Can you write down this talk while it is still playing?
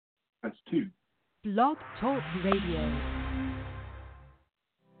That's two. Blog Talk Radio.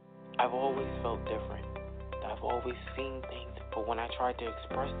 I've always felt different. I've always seen things, but when I tried to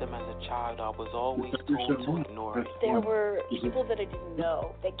express them as a child, I was always told to ignore it. There were people that I didn't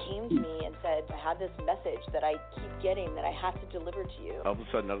know that came to me and said, I have this message that I keep getting that I have to deliver to you. All of a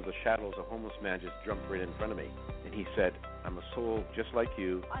sudden, out of the shadows, a homeless man just jumped right in front of me. And he said, I'm a soul just like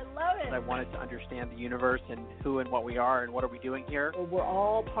you. I love it. I wanted to understand the universe and who and what we are and what are we doing here. We're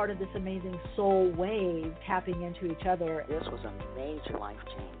all part of this amazing soul wave tapping into each other. This was a major life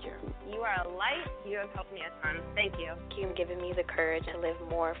changer. You are a light. You have helped me a ton. Thank you. You've given me the courage to live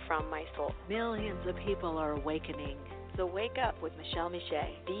more from my soul. Millions of people are awakening. So wake up with Michelle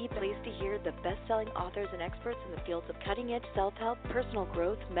Miche, the place to hear the best-selling authors and experts in the fields of cutting-edge self-help, personal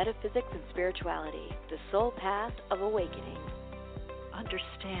growth, metaphysics, and spirituality. The soul path of awakening.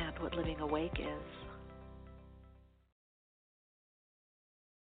 Understand what living awake is.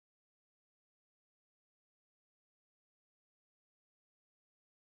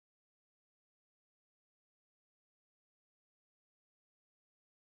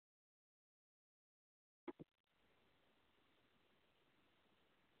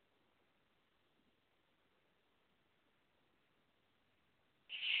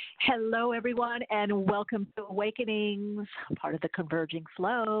 Hello, everyone, and welcome to Awakenings, part of the Converging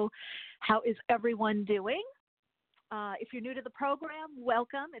Flow. How is everyone doing? If you're new to the program,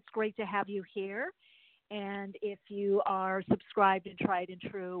 welcome. It's great to have you here. And if you are subscribed and tried and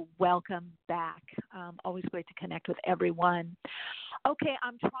true, welcome back. Always great to connect with everyone. Okay,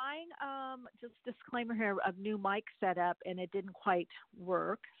 I'm trying, just disclaimer here, a new mic setup, and it didn't quite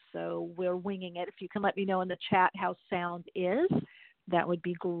work, so we're winging it. If you can let me know in the chat how sound is, that would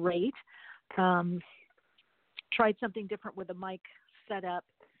be great. Tried something different with a mic setup,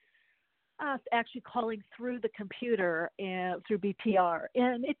 actually calling through the computer through BPR,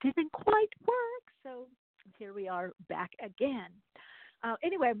 and it didn't quite work, so here we are back again.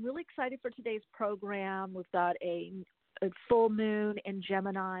 Anyway, I'm really excited for today's program. We've got a full moon in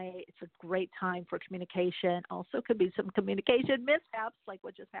Gemini. It's a great time for communication. Also could be some communication mishaps like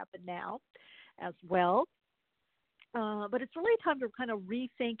what just happened now as well. But it's really a time to kind of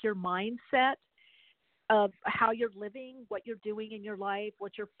rethink your mindset of how you're living, what you're doing in your life,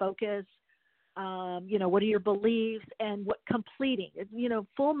 what's your focus, what are your beliefs, and what completing.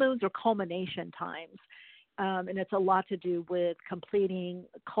 Full moons are culmination times, and it's a lot to do with completing,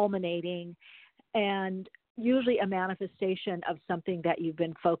 culminating, and usually a manifestation of something that you've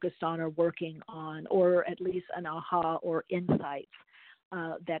been focused on or working on, or at least an aha or insights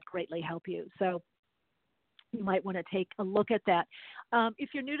that greatly help you. So you might want to take a look at that.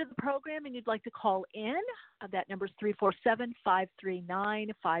 If you're new to the program and you'd like to call in, that number is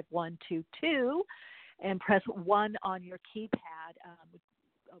 347-539-5122, and press 1 on your keypad.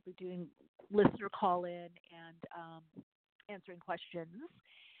 I'll be doing listener call-in and answering questions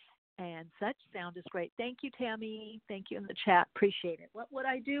and such. Sound is great. Thank you, Tammy. Thank you in the chat. Appreciate it. What would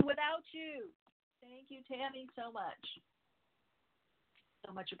I do without you? Thank you, Tammy, so much.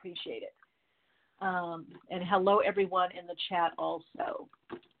 So much appreciated. And hello, everyone in the chat also.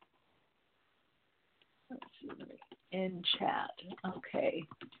 Let's see, in chat. Okay.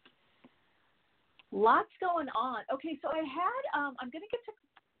 Lots going on. Okay, so I had, I'm going to get to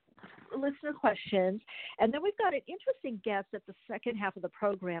listener questions, and then we've got an interesting guest at the second half of the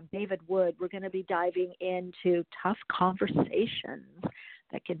program, David Wood. We're going to be diving into tough conversations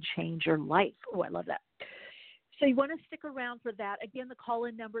that can change your life. Oh, I love that. So you want to stick around for that. Again, the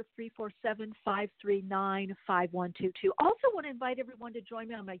call-in number 347-539-5122. Also want to invite everyone to join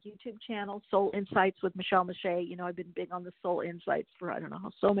me on my YouTube channel, Soul Insights with Michelle Miche. I've been big on the Soul Insights for,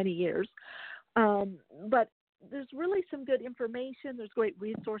 so many years. But there's really some good information. There's great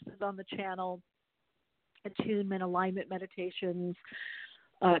resources on the channel, attunement, alignment meditations,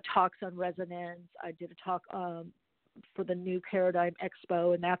 talks on resonance. I did a talk for the New Paradigm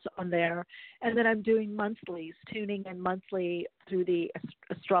Expo, and that's on there. And then I'm doing monthlies, tuning in monthly through the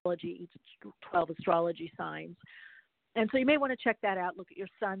astrology, 12 astrology signs. And so you may want to check that out, look at your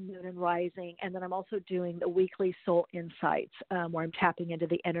sun, moon, and rising. And then I'm also doing the weekly Soul Insights, where I'm tapping into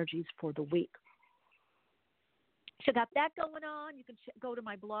the energies for the week. So got that going on. You can go to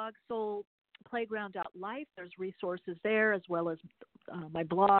my blog, soulplayground.life. There's resources there, as well as my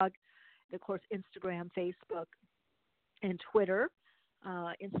blog, and of course, Instagram, Facebook, and Twitter.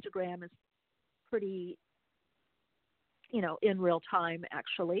 Instagram is pretty, in real time,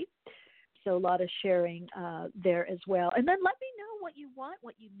 actually. So a lot of sharing there as well. And then let me know what you want,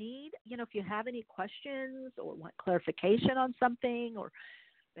 what you need. If you have any questions or want clarification on something, or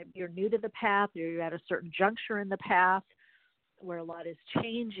maybe you're new to the path or you're at a certain juncture in the path, where a lot is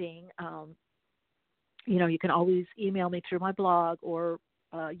changing, you can always email me through my blog or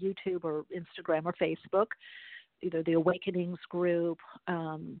YouTube or Instagram or Facebook, either the Awakenings group,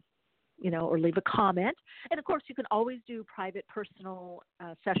 or leave a comment. And, of course, you can always do private personal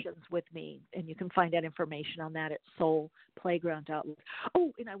sessions with me, and you can find out information on that at soulplayground.org.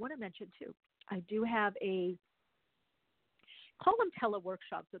 Oh, and I want to mention, too, I do have call them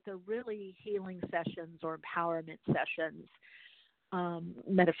teleworkshops, but they're really healing sessions or empowerment sessions,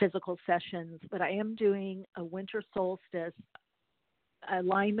 metaphysical sessions. But I am doing a winter solstice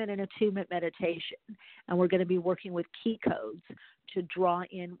alignment and attunement meditation, and we're going to be working with key codes to draw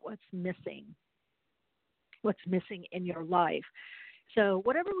in what's missing in your life. So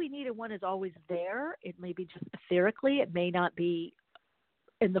whatever we need and want is always there. It may be just etherically. It may not be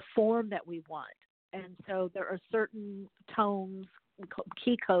in the form that we want. And so there are certain tones,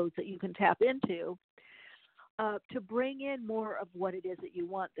 key codes that you can tap into to bring in more of what it is that you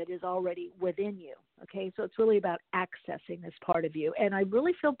want that is already within you. Okay, so it's really about accessing this part of you. And I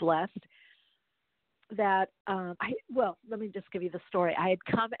really feel blessed that, let me just give you the story. I had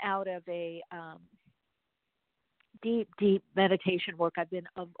come out of a deep meditation work. I've been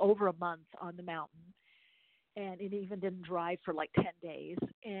over a month on the mountain, and it even didn't drive for like 10 days,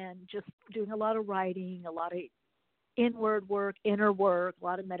 and just doing a lot of writing, a lot of inward work, inner work, a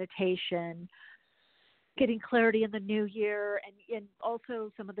lot of meditation, getting clarity in the new year, and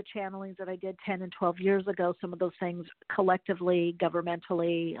also some of the channelings that I did 10 and 12 years ago, some of those things collectively,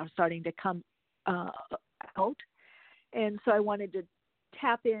 governmentally, are starting to come out. And so I wanted to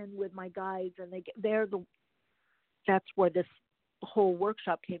tap in with my guides, and that's where this whole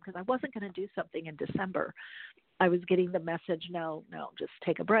workshop came, because I wasn't going to do something in December. I was getting the message, no, just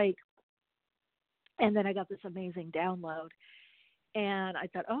take a break. And then I got this amazing download. And I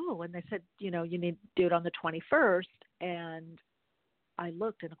thought, and they said, you need to do it on the 21st. And I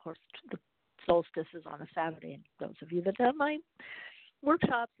looked, and of course, the solstice is on a Saturday. And those of you that have my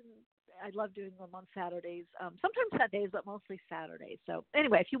workshops, and I love doing them on Saturdays, sometimes Sundays, but mostly Saturdays. So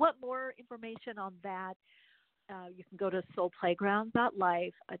anyway, if you want more information on that, you can go to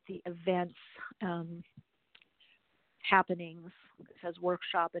soulplayground.life at the events, happenings. It says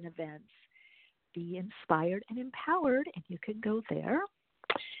workshop and events. Be inspired and empowered, and you can go there.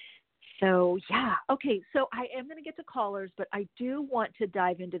 So, yeah. Okay, so I am going to get to callers, but I do want to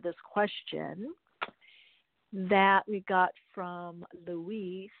dive into this question that we got from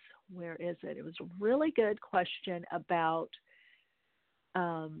Louise. Where is it? It was a really good question about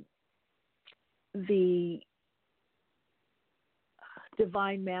the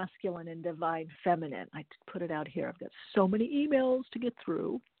divine masculine and divine feminine. I put it out here. I've got so many emails to get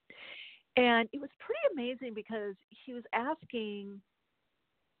through. And it was pretty amazing because he was asking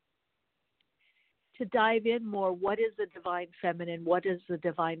to dive in more. What is the divine feminine? What is the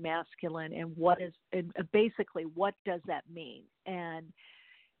divine masculine? And basically, what does that mean? And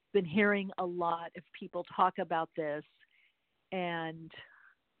been hearing a lot of people talk about this, and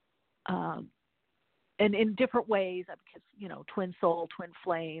in different ways, because twin soul, twin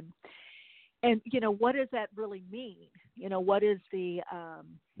flame, and what does that really mean? What is the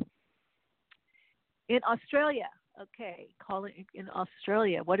in Australia, calling in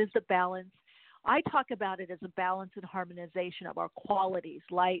Australia, what is the balance? I talk about it as a balance and harmonization of our qualities: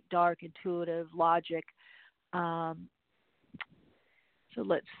 light, dark, intuitive, logic. So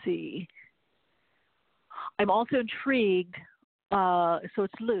let's see. I'm also intrigued. So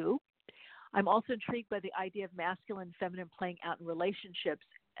it's Lou. I'm also intrigued by the idea of masculine and feminine playing out in relationships,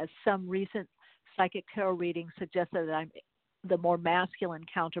 as some recent psychic tarot readings suggested that I'm the more masculine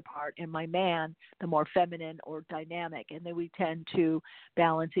counterpart, and my man the more feminine or dynamic, and then we tend to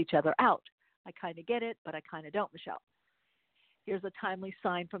balance each other out. I kind of get it, but I kind of don't, Michelle. Here's a timely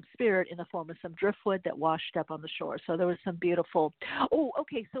sign from Spirit in the form of some driftwood that washed up on the shore. So there was some beautiful. Oh,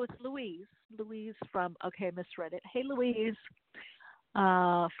 okay. So it's Louise. Louise from. Okay, I misread it. Hey, Louise,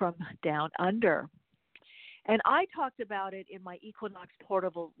 from Down Under. And I talked about it in my Equinox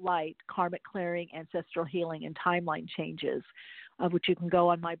Portable Light, Karmic Clearing, Ancestral Healing, and Timeline Changes, which you can go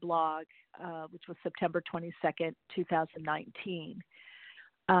on my blog, which was September 22nd, 2019.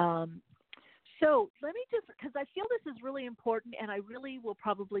 So let me just, because I feel this is really important, and I really will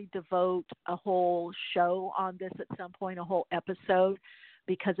probably devote a whole show on this at some point, a whole episode,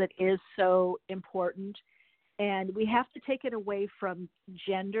 because it is so important. And we have to take it away from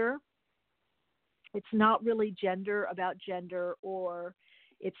gender. It's not really about gender, or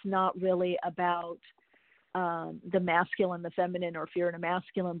it's not really about the masculine, the feminine, or if you're in a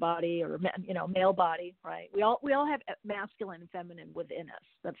masculine body or male body, right? We all have masculine and feminine within us.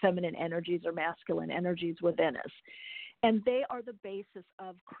 The feminine energies are masculine energies within us, And they are the basis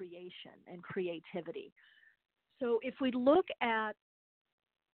of creation and creativity. So if we look at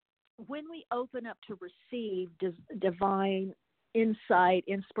when we open up to receive divine insight,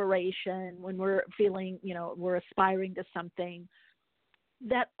 inspiration, when we're feeling, we're aspiring to something,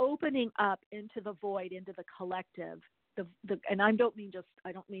 that opening up into the void, into the collective, and I don't mean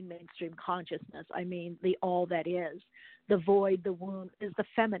mainstream consciousness. I mean the all that is, the void, the womb is the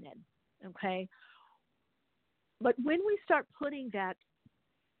feminine. Okay. But when we start putting that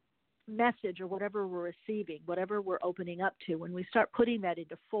message or whatever we're receiving, whatever we're opening up to, when we start putting that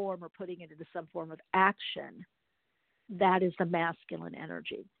into form or putting it into some form of action, that is the masculine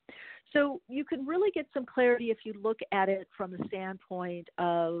energy. So you can really get some clarity if you look at it from the standpoint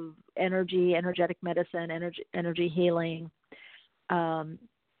of energy, energetic medicine, energy healing,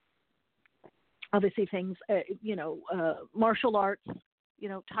 obviously things, martial arts,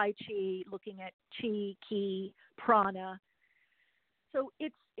 Tai Chi, looking at Chi, Ki, Prana. So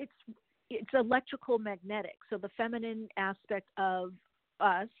it's electrical magnetic. So the feminine aspect of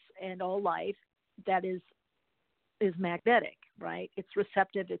us and all life, that is magnetic, right? It's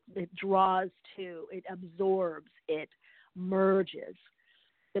receptive. It draws to, it absorbs, it merges.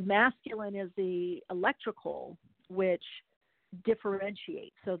 The masculine is the electrical, which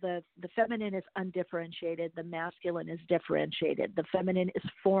differentiates. So the feminine is undifferentiated. The masculine is differentiated. The feminine is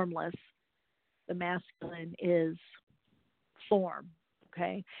formless. The masculine is form.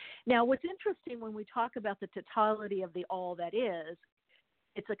 Okay. Now, what's interesting when we talk about the totality of the all that is,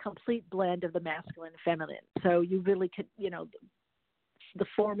 it's a complete blend of the masculine and feminine. So you really could, the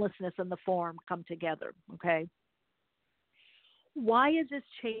formlessness and the form come together. Okay. Why is this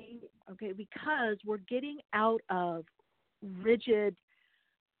changing? Okay. Because we're getting out of rigid,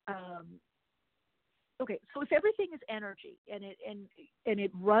 so if everything is energy and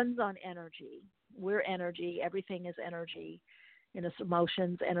it runs on energy, we're energy, everything is energy, it's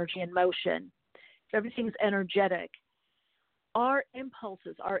emotions, energy and motion. If everything is energetic, our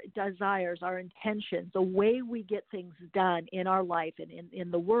impulses, our desires, our intentions, the way we get things done in our life and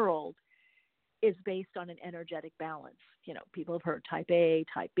in the world is based on an energetic balance. People have heard type A,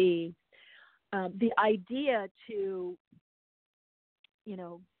 type B. The idea to,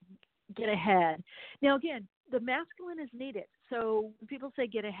 get ahead. Now, again, the masculine is needed. So when people say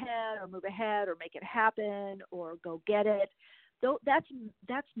get ahead or move ahead or make it happen or go get it, though that's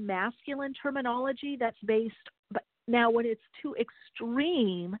masculine terminology. That's based. But now, when it's too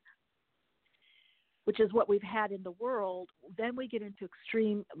extreme, which is what we've had in the world, then we get into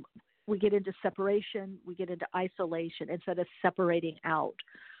extreme. We get into separation. We get into isolation instead of separating out.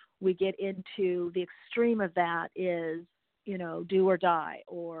 We get into the extreme of that is, do or die,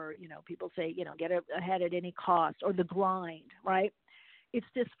 or, people say, get ahead at any cost, or the grind, right? It's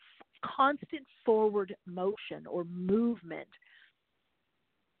this constant forward motion or movement,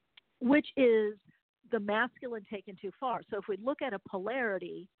 which is the masculine taken too far. So if we look at a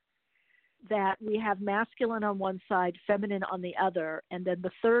polarity, that we have masculine on one side, feminine on the other, and then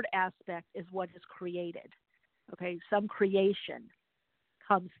the third aspect is what is created. Okay, some creation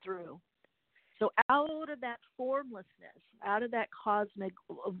comes through. So out of that formlessness, out of that cosmic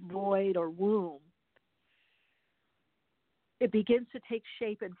void or womb, it begins to take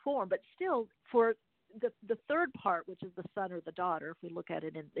shape and form. But still, for the third part, which is the son or the daughter, if we look at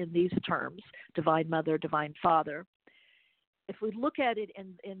it in these terms, divine mother, divine father, if we look at it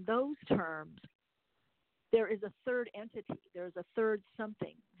in those terms, there is a third entity. There is a third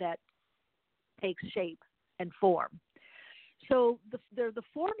something that takes shape and form. So there's the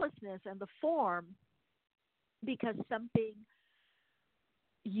formlessness and the form, because something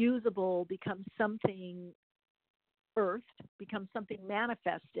usable becomes something earthed, becomes something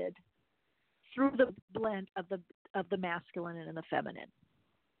manifested through the blend of the masculine and the feminine.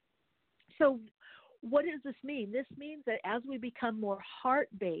 So what does this mean? This means that as we become more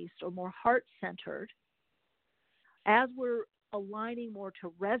heart-based or more heart-centered, as we're aligning more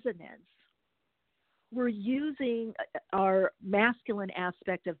to resonance, we're using our masculine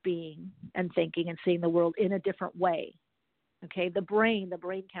aspect of being and thinking and seeing the world in a different way. Okay, the brain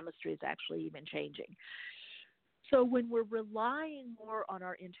chemistry is actually even changing. So when we're relying more on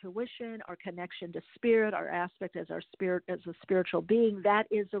our intuition, our connection to spirit, our aspect as our spirit, as a spiritual being, that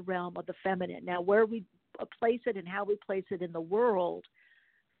is the realm of the feminine. Now, where we place it and how we place it in the world,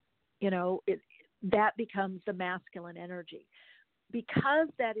 that becomes the masculine energy. Because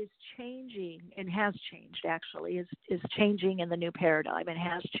that is changing and has changed, actually, is changing in the new paradigm and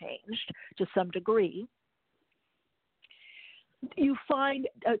has changed to some degree, you find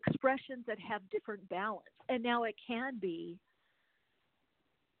expressions that have different balance. And now it can be,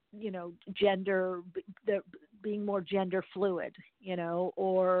 gender, being more gender fluid,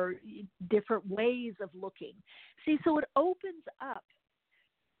 or different ways of looking. See, so it opens up.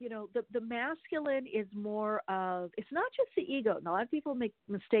 The masculine is more of, it's not just the ego. And a lot of people make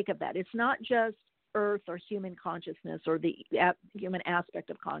mistake of that. It's not just earth or human consciousness or the human aspect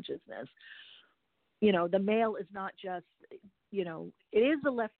of consciousness. The male is not just, it is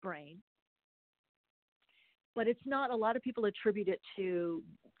the left brain, but it's not, a lot of people attribute it to,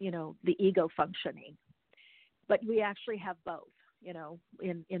 the ego functioning. But we actually have both,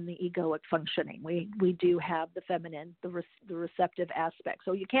 in the egoic functioning. We do have the feminine, the receptive aspect.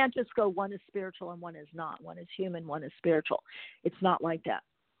 So you can't just go one is spiritual and one is not. One is human, one is spiritual. It's not like that.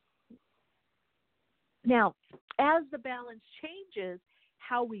 Now, as the balance changes,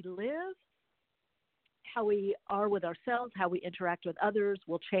 how we live, how we are with ourselves, how we interact with others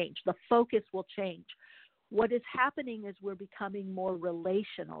will change. The focus will change. What is happening is we're becoming more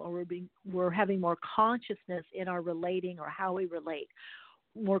relational, or we're having more consciousness in our relating or how we relate,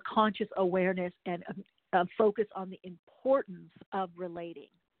 more conscious awareness and focus on the importance of relating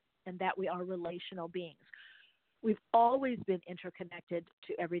and that we are relational beings. We've always been interconnected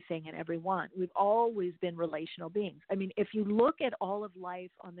to everything and everyone. We've always been relational beings. I mean, if you look at all of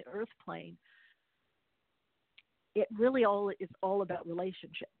life on the earth plane, it really is all about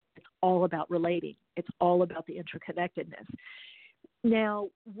relationship. It's all about relating. It's all about the interconnectedness. Now,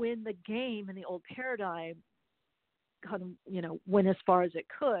 when the game in the old paradigm kind of, went as far as it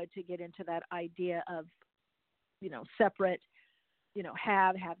could to get into that idea of, separate,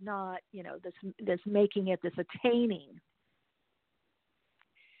 have not, this making it, this attaining,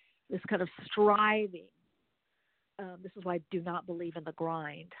 this kind of striving. This is why I do not believe in the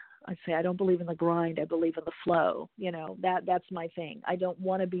grind. I say I don't believe in the grind. I believe in the flow. That's my thing. I don't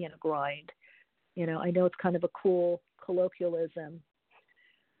want to be in a grind. I know it's kind of a cool colloquialism.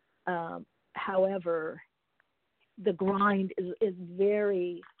 However, the grind is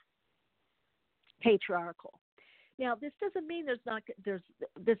very patriarchal. Now, this doesn't mean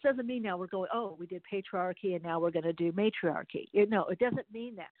this doesn't mean now we're going, we did patriarchy and now we're going to do matriarchy. No, it doesn't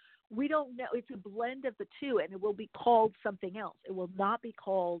mean that. We don't know. It's a blend of the two, and it will be called something else. It will not be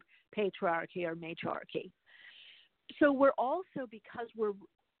called patriarchy or matriarchy. So we're also, because we're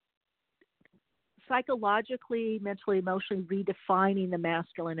psychologically, mentally, emotionally redefining the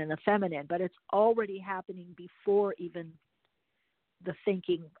masculine and the feminine, but it's already happening before even the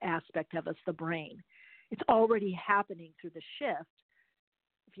thinking aspect of us, the brain. It's already happening through the shift.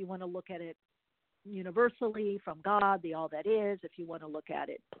 If you want to look at it universally from God, the all that is, if you want to look at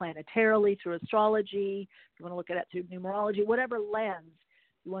it planetarily through astrology, if you want to look at it through numerology, whatever lens,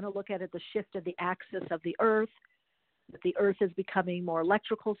 you want to look at it, the shift of the axis of the earth, that the earth is becoming more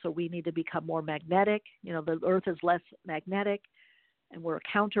electrical, so we need to become more magnetic. The earth is less magnetic, and we're a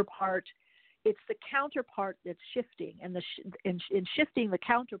counterpart. It's the counterpart that's shifting, and in shifting the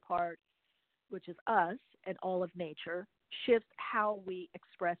counterpart, which is us and all of nature, shifts how we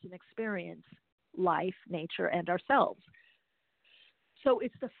express and experience life, nature, and ourselves. So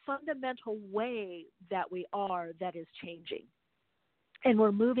it's the fundamental way that we are that is changing. And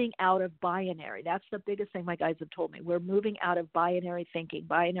we're moving out of binary. That's the biggest thing my guys have told me. We're moving out of binary thinking,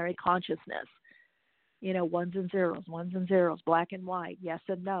 binary consciousness. Ones and zeros, black and white, yes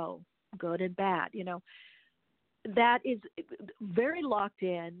and no, good and bad. That is very locked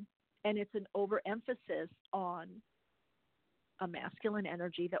in, and it's an overemphasis on a masculine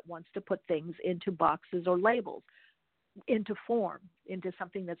energy that wants to put things into boxes or labels, into form, into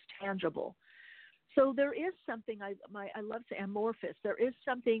something that's tangible. So there is something, I love to say amorphous, there is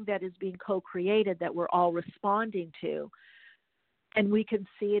something that is being co-created that we're all responding to, and we can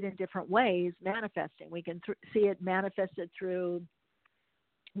see it in different ways manifesting. We can see it manifested through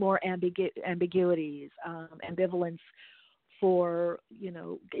more ambiguities, ambivalence for,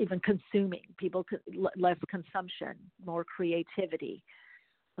 even consuming. People, less consumption, more creativity,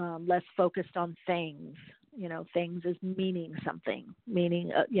 less focused on things. Things as meaning something,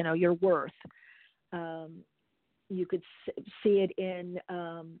 meaning, your worth. You could see it in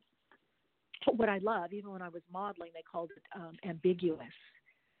what I love. Even when I was modeling, they called it ambiguous.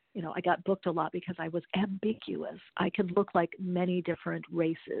 I got booked a lot because I was ambiguous. I could look like many different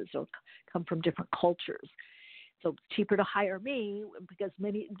races or come from different cultures. So it's cheaper to hire me because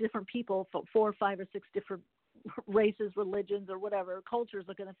many different people from 4, 5, or 6 different races, religions, or whatever cultures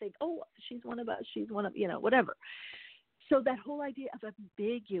are going to think, oh, she's one of us, she's one of, whatever. So that whole idea of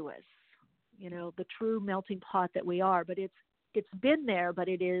ambiguous, the true melting pot that we are, but it's been there, but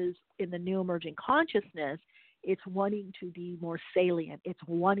it is in the new emerging consciousness. It's wanting to be more salient. It's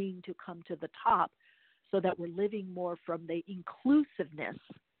wanting to come to the top so that we're living more from the inclusiveness,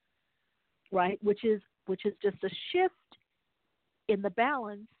 right, which is which is just a shift in the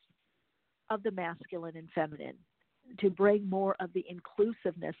balance of the masculine and feminine to bring more of the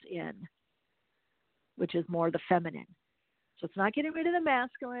inclusiveness in, which is more the feminine. So it's not getting rid of the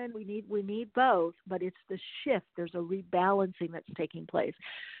masculine. We need both, but it's the shift. There's a rebalancing that's taking place.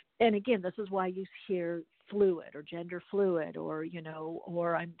 And again, this is why you hear fluid or gender fluid or,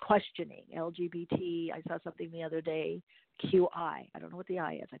 or I'm questioning LGBT. I saw something the other day, QI. I don't know what the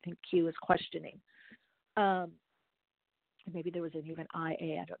I is. I think Q is questioning. Maybe there was an even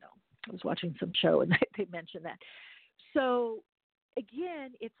IA. I don't know. I was watching some show and they mentioned that. So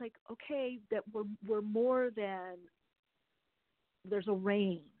again, it's like, okay, that we're more than, there's a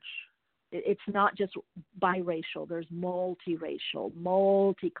range. It's not just biracial. There's multiracial,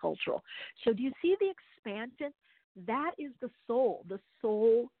 multicultural. So do you see the expansion? That is the soul. The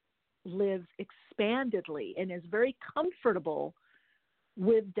soul lives expandedly and is very comfortable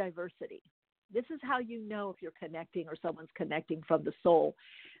with diversity. This is how you know if you're connecting or someone's connecting from the soul.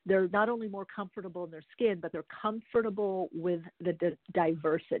 They're not only more comfortable in their skin, but they're comfortable with the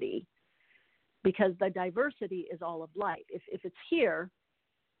diversity, because the diversity is all of life. If it's here,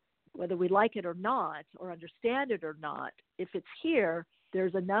 whether we like it or not, or understand it or not, if it's here,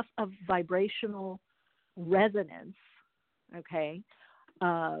 there's enough of vibrational resonance, okay,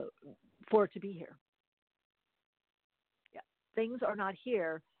 for it to be here. Yeah. Things are not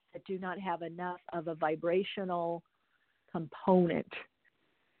here that do not have enough of a vibrational component.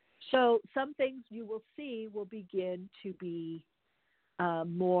 So some things you will see will begin to be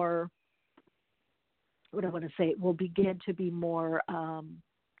more, what I want to say, will begin to be more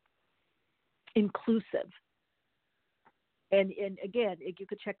inclusive. And again, you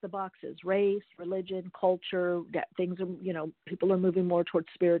could check the boxes: race, religion, culture. That things are, people are moving more towards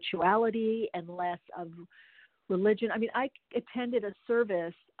spirituality and less of religion. I mean, I attended a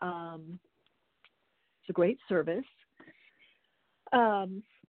service. It's a great service.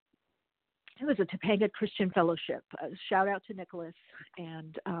 It was a Topanga Christian Fellowship. Shout out to Nicholas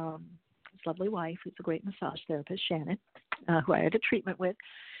and his lovely wife, who's a great massage therapist, Shannon, who I had a treatment with.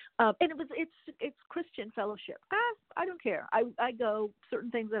 And it's Christian fellowship. I don't care. I go, certain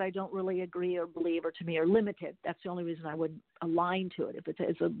things that I don't really agree or believe or to me are limited. That's the only reason I wouldn't align to it. If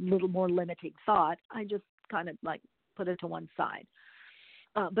it's a little more limiting thought, I just kind of like put it to one side.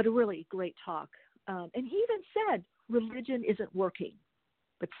 But a really great talk. And he even said religion isn't working,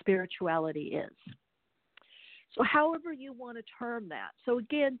 but spirituality is. So however you want to term that. So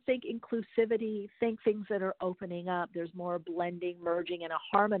again, think inclusivity, think things that are opening up. There's more blending, merging, and a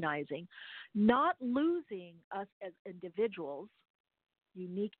harmonizing, not losing us as individuals,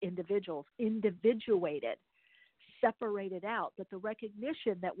 unique individuals, individuated, separated out, but the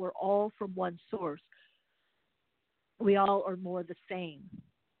recognition that we're all from one source. We all are more the same,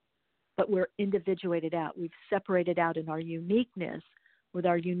 but we're individuated out. We've separated out in our uniqueness with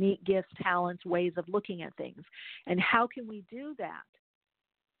our unique gifts, talents, ways of looking at things. And how can we do that?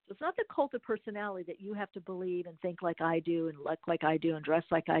 So it's not the cult of personality that you have to believe and think like I do and look like I do and dress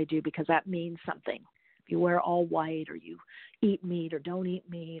like I do, because that means something. If you wear all white, or you eat meat or don't eat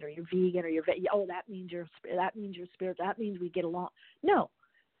meat, or you're vegan or you're that means you're spirit. That means we get along. No,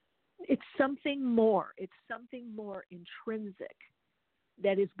 it's something more. It's something more intrinsic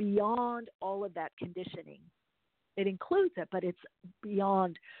that is beyond all of that conditioning. It includes it, but it's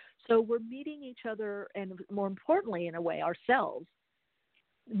beyond. So we're meeting each other, and more importantly, in a way, ourselves,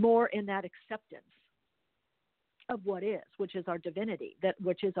 more in that acceptance of what is, which is our divinity,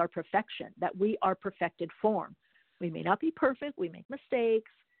 which is our perfection, that we are perfected form. We may not be perfect. We make mistakes.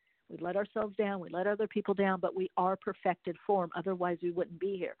 We let ourselves down. We let other people down, but we are perfected form. Otherwise, we wouldn't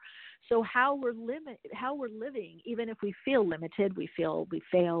be here. So how we're living, even if we feel limited, we feel we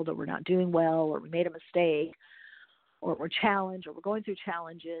failed, or we're not doing well, or we made a mistake, or we're challenged, or we're going through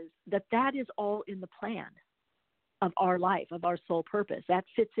challenges, that is all in the plan of our life, of our soul purpose. That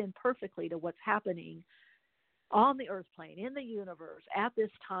fits in perfectly to what's happening on the earth plane, in the universe, at this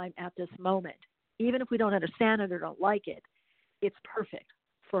time, at this moment. Even if we don't understand it or don't like it, it's perfect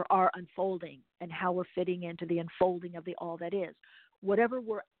for our unfolding and how we're fitting into the unfolding of the all that is. Whatever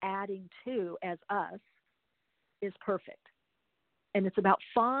we're adding to as us is perfect. And it's about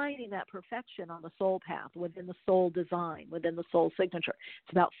finding that perfection on the soul path, within the soul design, within the soul signature.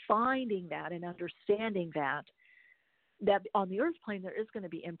 It's about finding that and understanding that on the earth plane there is going to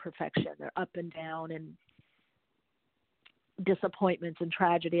be imperfection. They're up and down and disappointments and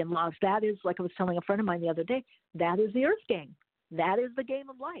tragedy and loss. That is, like I was telling a friend of mine the other day, that is the earth game. That is the game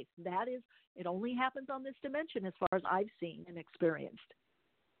of life. It only happens on this dimension as far as I've seen and experienced.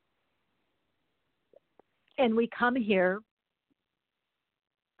 And we come here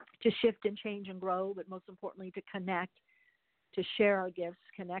to shift and change and grow, but most importantly to connect, to share our gifts,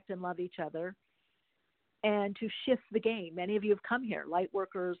 connect and love each other, and to shift the game. Many of you have come here, light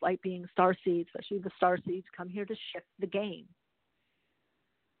workers, light beings, starseeds, especially the starseeds, come here to shift the game,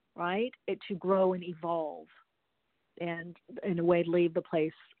 right? To grow and evolve, and in a way leave the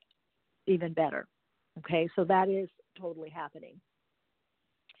place even better. Okay, so that is totally happening.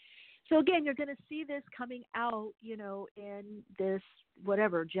 So again, you're going to see this coming out, in this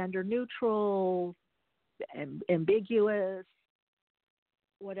whatever, gender neutral, ambiguous,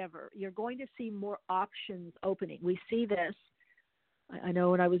 whatever. You're going to see more options opening. We see this. I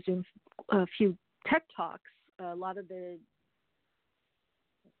know when I was doing a few tech talks, a lot of the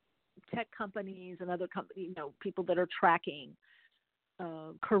tech companies and other companies, people that are tracking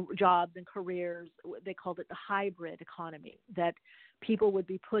jobs and careers, they called it the hybrid economy, that people would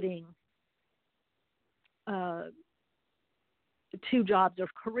be putting two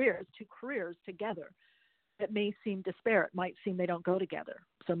careers together that may seem disparate, might seem they don't go together.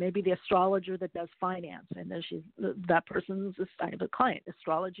 So maybe the astrologer that does finance, and then that person's I have a client,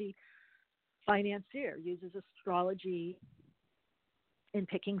 astrology financier, uses astrology in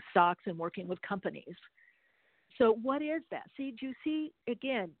picking stocks and working with companies. So what is that? See, do you see,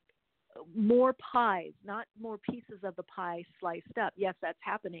 again, more pies, not more pieces of the pie sliced up. Yes, that's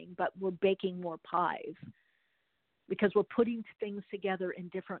happening, but we're baking more pies because we're putting things together in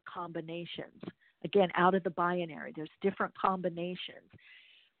different combinations. Again, out of the binary, there's different combinations.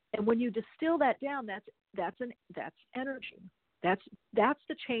 And when you distill that down, that's energy. That's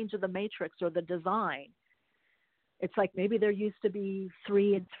the change of the matrix or the design. It's like maybe there used to be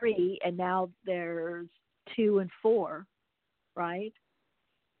 3 and 3, and now there's 2 and 4, right?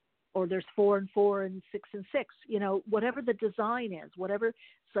 Or there's 4 and 4 and 6 and 6. Whatever the design is, whatever.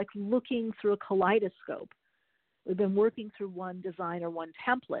 It's like looking through a kaleidoscope. We've been working through one design or one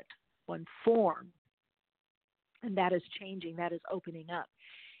template, one form, and that is changing. That is opening up,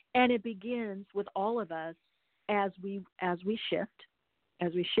 and it begins with all of us as we shift.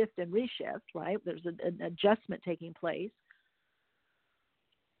 As we shift and reshift, right? There's an adjustment taking place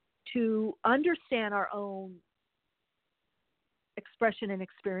to understand our own expression and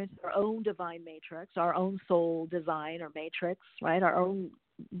experience, our own divine matrix, our own soul design or matrix, right? Our own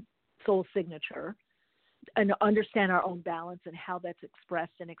soul signature, and understand our own balance and how that's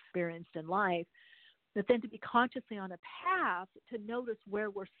expressed and experienced in life. But then to be consciously on a path to notice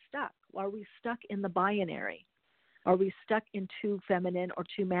where we're stuck. Are we stuck in the binary? Are we stuck in too feminine or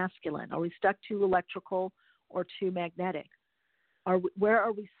too masculine? Are we stuck too electrical or too magnetic? Where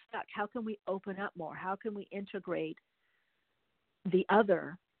are we stuck? How can we open up more? How can we integrate the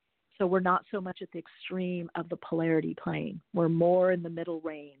other so we're not so much at the extreme of the polarity plane? We're more in the middle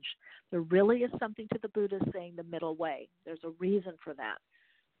range. There really is something to the Buddha saying the middle way. There's a reason for that.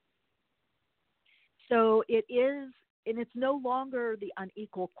 So it is, and it's no longer the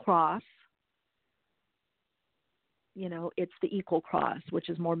unequal cross. It's the equal cross, which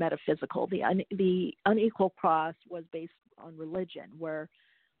is more metaphysical. The unequal cross was based on religion, where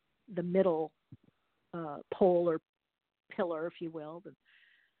the middle pole or pillar, if you will,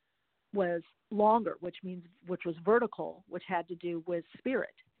 was longer, which was vertical, which had to do with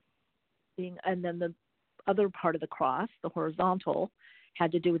spirit and then the other part of the cross, the horizontal,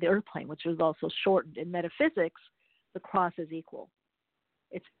 had to do with the earth plane, which was also shortened. In metaphysics, the cross is equal.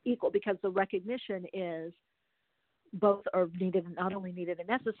 It's equal because the recognition is both are needed, not only needed and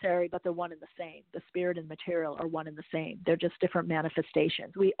necessary, but they're one and the same. The spirit and material are one and the same. They're just different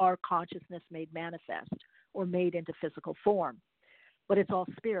manifestations. We are consciousness made manifest or made into physical form, but it's all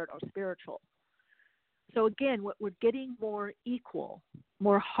spirit or spiritual. So again, we're getting more equal,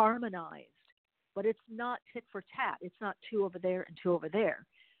 more harmonized, but it's not tit for tat. It's not 2 over there and 2 over there.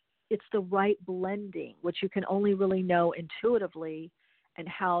 It's the right blending, which you can only really know intuitively and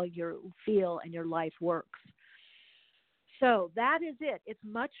how you feel and your life works. So that is it. It's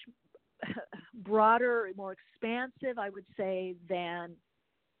much broader, more expansive, I would say, than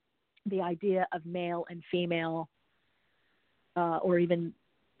the idea of male and female or even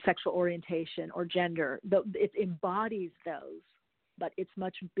sexual orientation or gender. It embodies those, but it's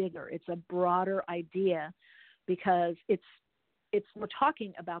much bigger. It's a broader idea because we're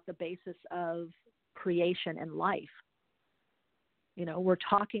talking about the basis of creation and life. We're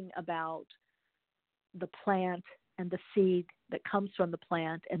talking about the plant and the seed that comes from the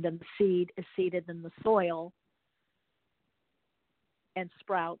plant, and then the seed is seeded in the soil and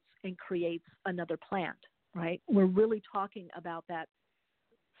sprouts and creates another plant, right? We're really talking about that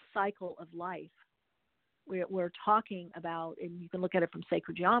cycle of life. We're talking about, and you can look at it from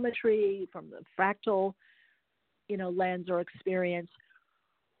sacred geometry, from the fractal, lens or experience.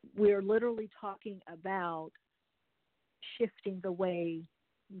 we're literally talking about shifting the way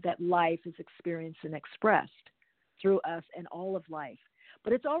that life is experienced and expressed through us and all of life.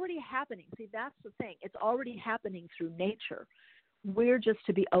 But it's already happening. See, that's the thing. It's already happening through nature. We're just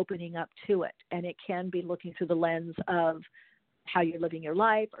to be opening up to it. And it can be looking through the lens of how you're living your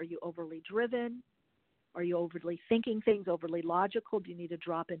life. Are you overly driven? Are you overly thinking things, overly logical? Do you need to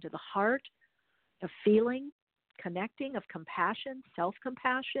drop into the heart of feeling, connecting, of compassion,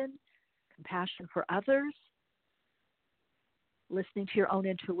 self-compassion, compassion for others, listening to your own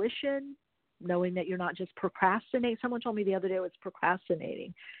intuition, knowing that you're not just procrastinating. Someone told me the other day it was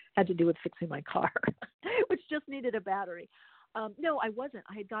procrastinating. Had to do with fixing my car, which just needed a battery. No, I wasn't.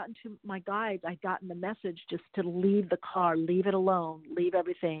 I had gotten to my guides. I'd gotten the message just to leave the car, leave it alone, leave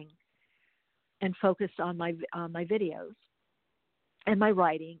everything, and focus on my videos and my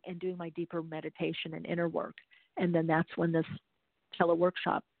writing and doing my deeper meditation and inner work. And then that's when this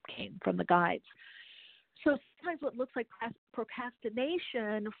teleworkshop came from the guides. So sometimes what looks like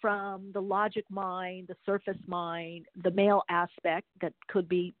procrastination from the logic mind, the surface mind, the male aspect that could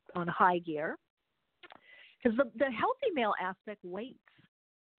be on high gear, because the healthy male aspect waits.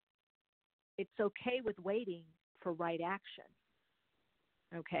 It's okay with waiting for right action,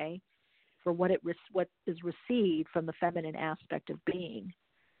 okay, for what is received from the feminine aspect of being,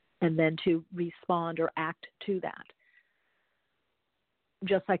 and then to respond or act to that.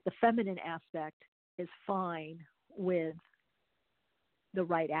 Just like the feminine aspect is fine with the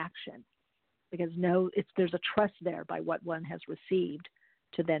right action, because there's a trust there by what one has received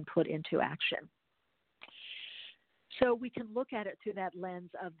to then put into action. So we can look at it through that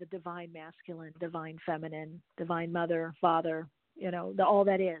lens of the divine masculine, divine feminine, divine mother, father, all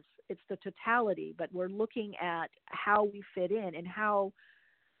that is. It's the totality, but we're looking at how we fit in and how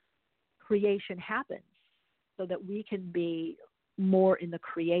creation happens so that we can be more in the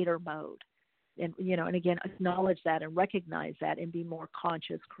creator mode. And, and again, acknowledge that and recognize that and be more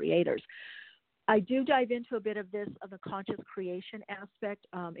conscious creators. I do dive into a bit of this, of the conscious creation aspect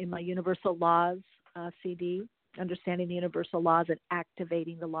in my Universal Laws CD, Understanding the Universal Laws and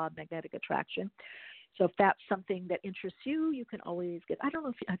Activating the Law of Magnetic Attraction. So if that's something that interests you, you can always I don't know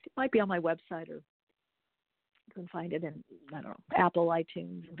if it might be on my website, or you can find it in, Apple,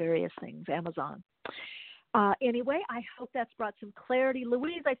 iTunes, various things, Amazon. Anyway, I hope that's brought some clarity.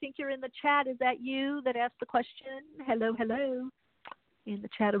 Louise, I think you're in the chat. Is that you that asked the question? Hello, in the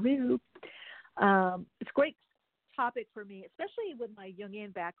chat-a-roo. It's a great topic for me, especially with my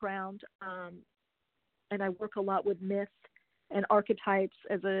Jungian background. And I work a lot with myths and archetypes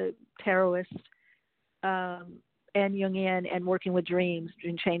as a tarotist, and Jungian, and working with dreams,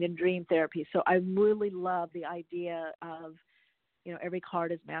 trained in dream therapy. So I really love the idea of, every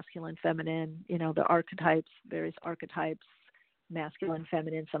card is masculine, feminine, the archetypes, various archetypes, masculine,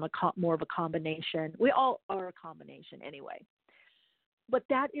 feminine, some more of a combination. We all are a combination anyway. But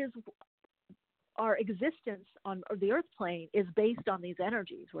that is our existence on the earth plane is based on these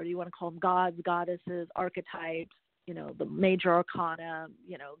energies, whether you want to call them gods, goddesses, archetypes, the major arcana,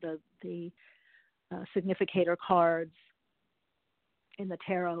 the significator cards in the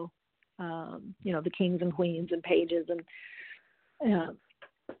tarot, the kings and queens and pages and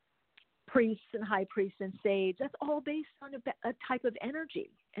priests and high priests and sage. That's all based on a type of energy.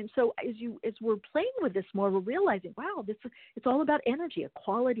 And so as we're playing with this more, we're realizing, wow, it's all about energy, a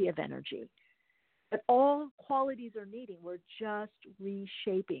quality of energy. But all qualities are needing. We're just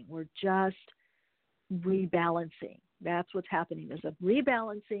reshaping. We're just rebalancing. That's what's happening. There's a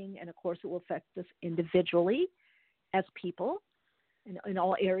rebalancing, and of course it will affect us individually as people in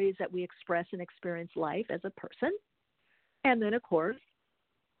all areas that we express and experience life as a person. And then, of course,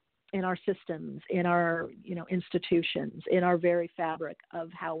 in our systems, in our institutions, in our very fabric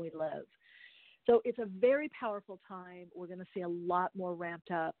of how we live. So it's a very powerful time. We're going to see a lot more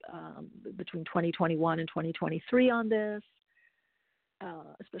ramped up between 2021 and 2023 on this,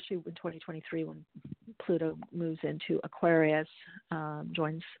 especially in 2023 when Pluto moves into Aquarius,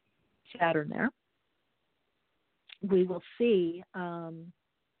 joins Saturn there. We will see,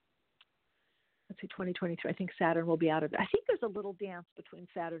 2023, I think Saturn will be out of it. I think there's a little dance between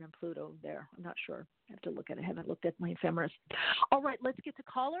Saturn and Pluto there. I'm not sure. I have to look at it. I haven't looked at my ephemeris. All right, let's get to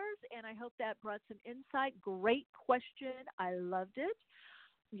callers, and I hope that brought some insight. Great question. I loved it.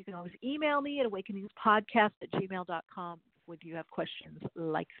 You can always email me at awakeningspodcast@gmail.com if you have questions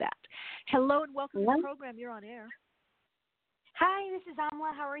like that. Hello and welcome to the program. You're on air. Hi, this is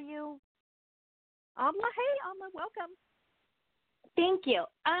Amla. How are you? Amla, hey, Amla, welcome. Thank you.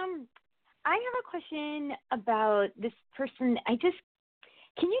 I have a question about this person.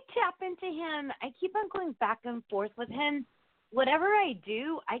 Can you tap into him? I keep on going back and forth with him. whatever I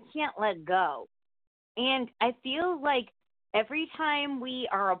do, I can't let go. And I feel like every time we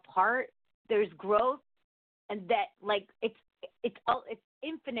are apart, there's growth, and that like it's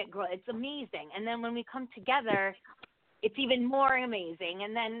infinite growth. It's amazing. And then when we come together, it's even more amazing.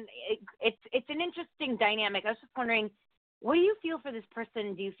 And then it's an interesting dynamic. I was just wondering, what do you feel for this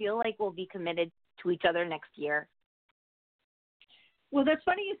person? Do you feel like we'll be committed to each other next year? Well, that's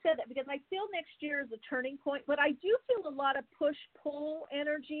funny you said that, because I feel next year is a turning point, but I do feel a lot of push-pull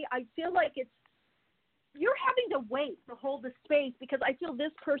energy. I feel like you're having to wait to hold the space, because I feel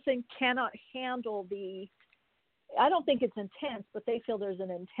this person cannot handle I don't think it's intense, but they feel there's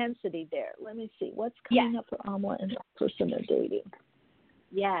an intensity there. Let me see. What's coming up for Amla and the person they're dating?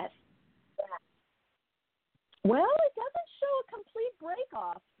 Yes. Well, it doesn't show a complete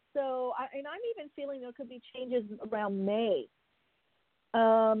break-off. So, I'm even feeling there could be changes around May.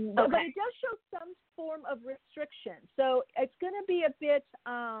 But it does show some form of restriction. So it's going to be a bit,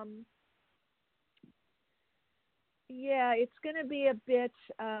 it's going to be a bit,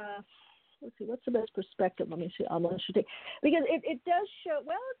 let's see, what's the best perspective? Let me see. Because it does show,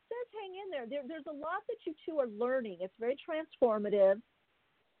 well, it says hang in there. There's a lot that you two are learning. It's very transformative.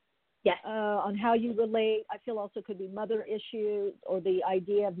 Yes. On how you relate. I feel also could be mother issues, or the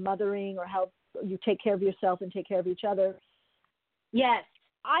idea of mothering, or how you take care of yourself and take care of each other. Yes.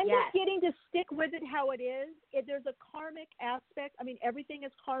 I'm just getting to stick with it how it is. There's a karmic aspect. I mean, everything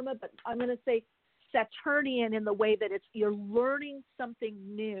is karma, but I'm going to say Saturnian in the way that you're learning something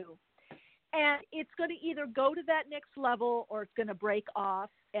new. And it's going to either go to that next level, or it's going to break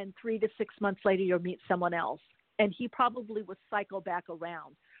off, and 3 to 6 months later you'll meet someone else. And he probably will cycle back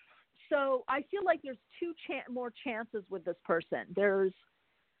around. So I feel like there's more chances with this person. There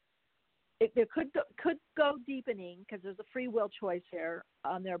could go deepening, because there's a free will choice here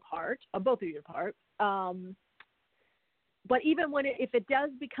on their part, on both of your part. But even if it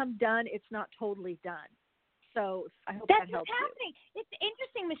does become done, it's not totally done. So I hope that helps. That's what's happening. It's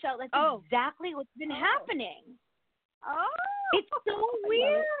interesting, Michelle. That's exactly what's been happening. Oh, it's so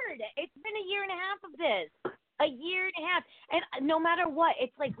weird. It's been a year and a half of this. A year and a half, and no matter what,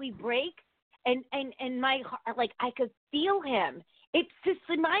 it's like we break, and my heart, like I could feel him. It's just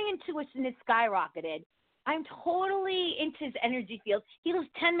my intuition is skyrocketed. I'm totally into his energy field. He lives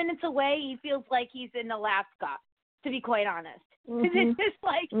 10 minutes away. He feels like he's in Alaska, to be quite honest. Because it's just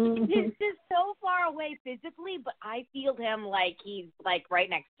like it's just so far away physically, but I feel him like he's like right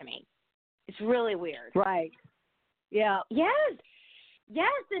next to me. It's really weird. Right. Yeah. Yes.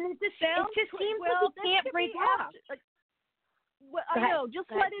 Yes, and it just seems like it can't break off. Well, I know.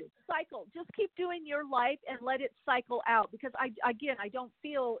 Just let it cycle. Just keep doing your life and let it cycle out. Because I don't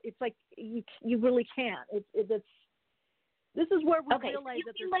feel it's like you really can't. This is where we realize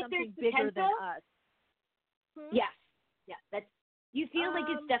that there's something bigger than us. Yes. Yeah. You feel like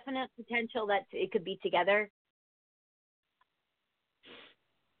it's definite potential that it could be together.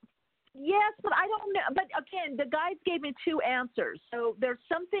 Yes, but I don't know. But again, the guides gave me 2 answers. So there's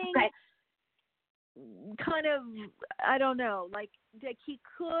something kind of, I don't know, like that he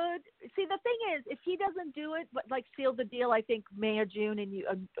could. See, the thing is, if he doesn't do it, but like seal the deal, I think May or June, and you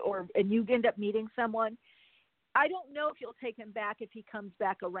end up meeting someone, I don't know if you'll take him back if he comes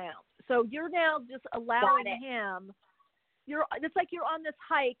back around. So you're now just allowing him. It's like you're on this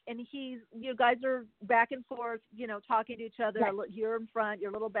hike, and you guys are back and forth, talking to each other. Right. You're in front,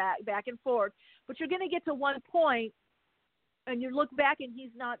 you're a little back and forth, but you're going to get to one point, and you look back, and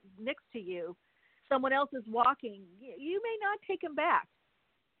he's not next to you. Someone else is walking. You may not take him back.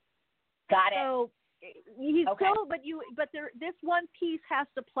 Got it. So he's still, this one piece has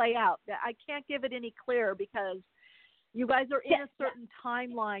to play out. I can't give it any clearer, because you guys are in a certain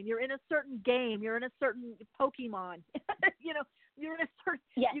timeline. You're in a certain game. You're in a certain Pokemon. You're in a certain.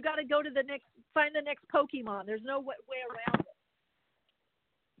 Yes. You got to go to find the next Pokemon. There's no way around it.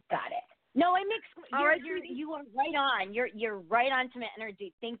 Got it. No, you are right on. You're right on to my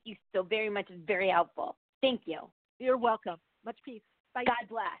energy. Thank you so very much. It's very helpful. Thank you. You're welcome. Much peace. Bye. God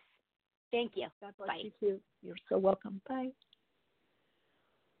bless. Thank you. God bless Bye. you too. You're so welcome. Bye.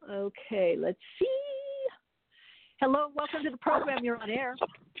 Okay, let's see. Hello, welcome to the program. You're on air.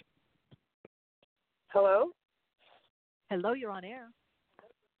 Hello? Hello, you're on air.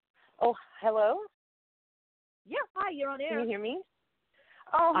 Oh, hello? Yeah, hi, you're on air. Can you hear me?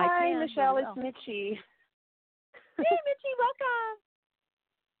 Oh, hi, Michelle. It's Mitchie. Hey, Mitchie, welcome.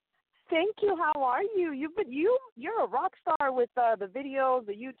 Thank you. How are you? You're a rock star with the videos,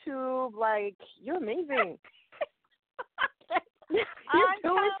 the YouTube. Like, you're amazing. You're doing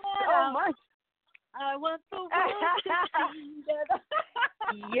so much. I want the world to see that.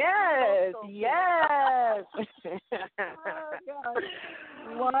 Yes, yes. Oh, God.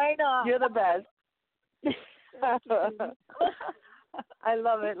 Why not? You're the best. I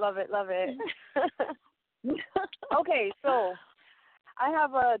love it, love it, love it. Okay, so I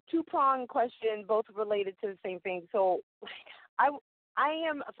have a two-pronged question, both related to the same thing. So I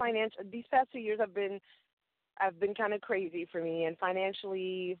am a financial. These past 2 years have been kind of crazy for me, and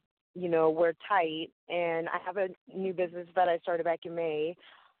financially, we're tight. And I have a new business that I started back in May.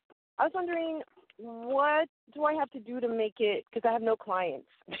 I was wondering, what do I have to do to make it? Because I have no clients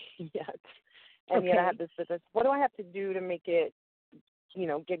yet, and yet I have this business. What do I have to do to make it,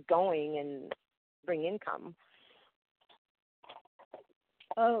 get going and bring income?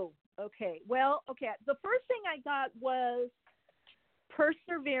 Oh, okay. Well, okay. The first thing I got was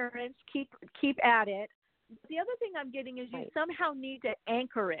perseverance. Keep at it. The other thing I'm getting is you somehow need to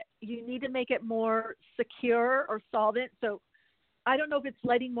anchor it. You need to make it more secure or solvent. So I don't know if it's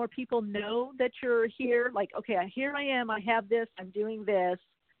letting more people know that you're here. Like, okay, here I am. I have this. I'm doing this.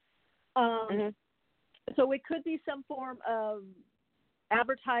 So it could be some form of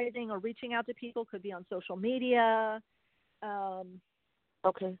advertising or reaching out to people. Could be on social media.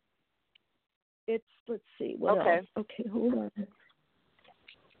 Okay. Let's see. What else? Okay, hold on.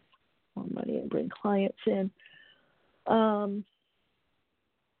 Somebody and bring clients in. Now,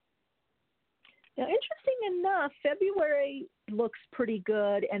 interesting enough, February looks pretty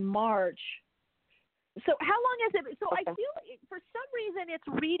good, and March. So how long has it been? So I feel for some reason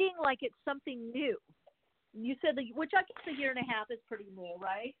it's reading like it's something new. You said, which I guess a year and a half is pretty new,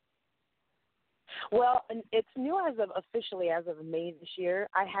 right? Well, it's new officially as of May this year.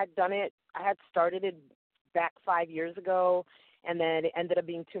 I had started it back 5 years ago, and then it ended up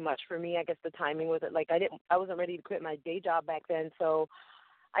being too much for me. I guess the timing was it. Like I wasn't ready to quit my day job back then, so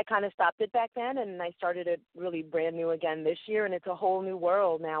I kind of stopped it back then, and I started it really brand new again this year, and it's a whole new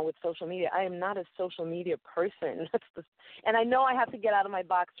world now with social media. I am not a social media person, and I know I have to get out of my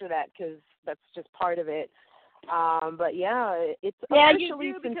box for that because that's just part of it. But yeah, it's you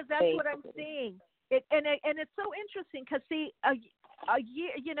do, because that's what I'm seeing. And it's so interesting because see, a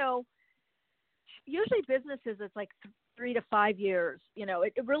year, usually businesses it's like 3 to 5 years.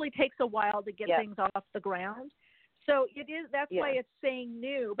 It really takes a while to get things off the ground. So it is. That's why it's saying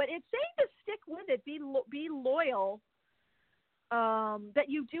new, but it's saying to stick with it, be loyal. That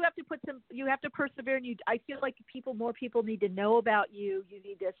you do have to you have to persevere, and I feel like more people need to know about you. You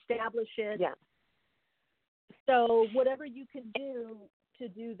need to establish it. Yeah. So whatever you can do to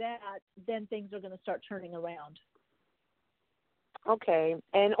do that, then things are going to start turning around. Okay.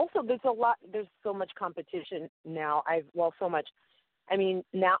 And also there's so much competition now. So much. I mean,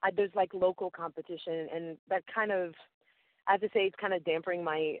 now there's like local competition, and that kind of, I have to say, it's kind of dampering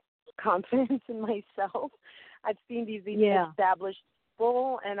my confidence in myself. I've seen these established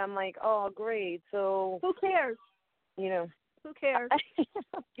people, and I'm like, oh, great. So who cares? Who cares?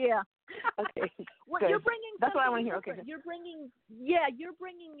 Yeah. Okay. Well, you're bringing. That's what I want to hear. Okay. You're bringing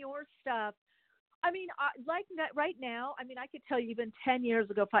your stuff. I mean, right now, I mean, I could tell you even 10 years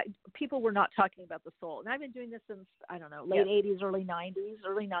ago, people were not talking about the soul. And I've been doing this since, I don't know, late 80s, early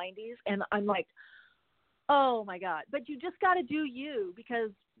 90s. And I'm like, oh, my God. But you just got to do you, because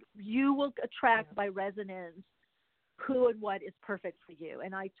you will attract by resonance who and what is perfect for you.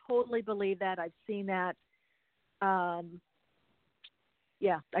 And I totally believe that. I've seen that.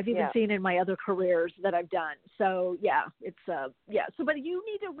 I've even seen it in my other careers that I've done. So it's So, but you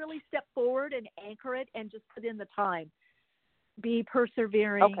need to really step forward and anchor it, and just put in the time. Be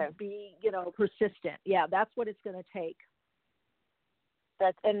persevering. Okay. Be persistent. Yeah, that's what it's going to take.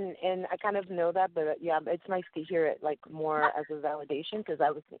 That's and I kind of know that, but it's nice to hear it like more as a validation, because I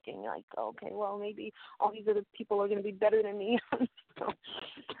was thinking like, okay, well maybe all these other people are going to be better than me.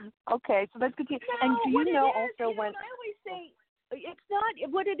 Okay, so that's good to hear. And do you know also when I always say. It's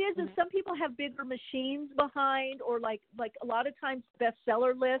not what it is. Is some people have bigger machines behind, or like a lot of times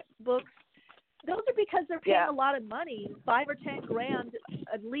bestseller list books. Those are because they're paying a lot of money, $5 or $10 grand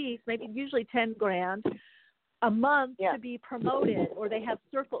at least, maybe usually $10,000 a month to be promoted, or they have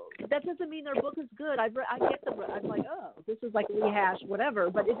circles. That doesn't mean their book is good. I get them. I'm like, oh, this is like rehash, whatever,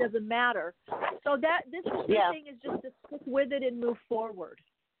 but it doesn't matter. So this thing is just to stick with it and move forward.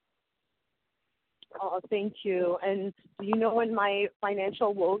 Oh, thank you. And do you know when my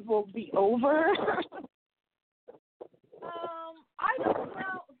financial woes will be over? I don't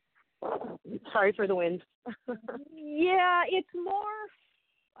know. Sorry for the wind. Yeah, it's more,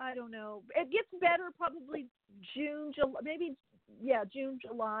 I don't know. It gets better probably June,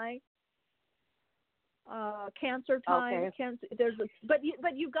 July. Cancer time. Okay. Cancer. But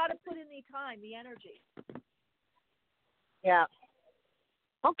you've got to put in the time, the energy. Yeah.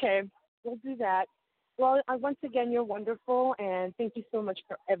 Okay, we'll do that. Well, once again, you're wonderful, and thank you so much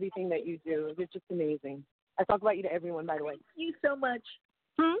for everything that you do. You're just amazing. I talk about you to everyone, by the way. Thank you so much.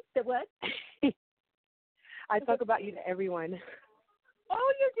 The what? I talk about you to everyone.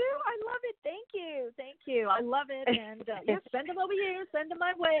 Oh, you do? I love it. Thank you. Thank you. I love it. And send them over here. Send them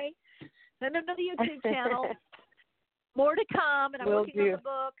my way. Send them to the YouTube channel. More to come, and I'm working on the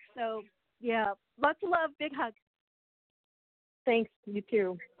book. So, yeah, lots of love. Big hug. Thanks. You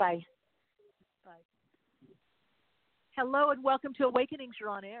too. Bye. Bye. Hello, and welcome to Awakenings. You're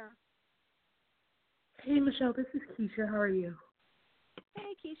on air. Hey, Michelle. This is Keisha. How are you?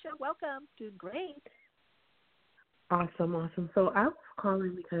 Hey, Keisha. Welcome. Doing great. Awesome. So I was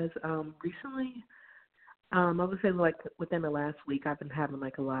calling because recently, I would say like within the last week, I've been having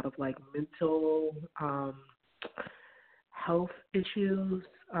like a lot of like mental health issues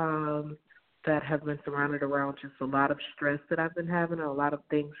that have been surrounded around just a lot of stress that I've been having, and a lot of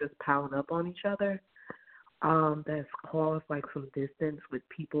things just piling up on each other. That's caused like some distance with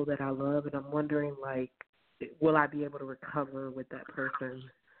people that I love, and I'm wondering like, will I be able to recover with that person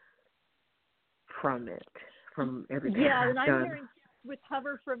from it, from everything I've and I'm done? hearing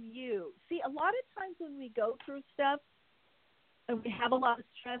recover from you. See, a lot of times when we go through stuff and we have a lot of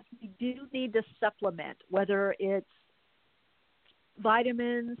stress, we do need to supplement, whether it's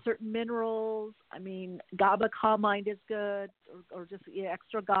vitamins, certain minerals. I mean, GABA Calm Mind is good, or just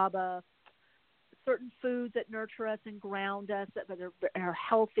extra GABA. Certain foods that nurture us and ground us, that are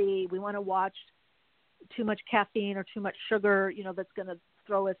healthy. We want to watch too much caffeine or too much sugar, that's going to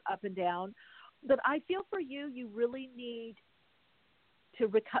throw us up and down. But I feel for you, you really need to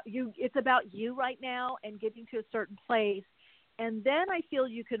recover. It's about you right now and getting to a certain place. And then I feel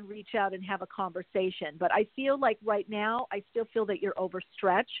you can reach out and have a conversation. But I feel like right now, I still feel that you're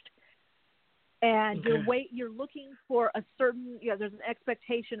overstretched. And you're looking for a certain, there's an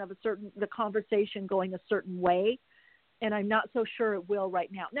expectation of the conversation going a certain way, and I'm not so sure it will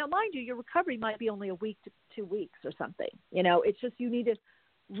right now. Now, mind you, your recovery might be only a week to 2 weeks or something. It's just you need to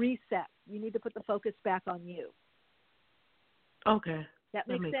reset. You need to put the focus back on you. Okay. That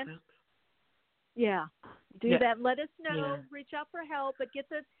makes sense? Yeah. Do that. Let us know. Yeah. Reach out for help, but get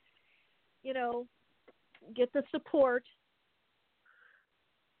the support.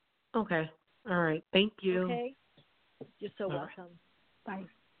 Okay. All right. Thank you. Okay. You're so welcome. Bye.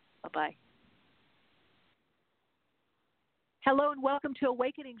 Bye-bye. Hello and welcome to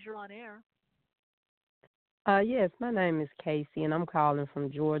Awakenings. You're on air. Yes, my name is Casey, and I'm calling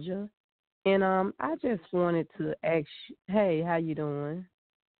from Georgia. And I just wanted to ask, hey, how you doing?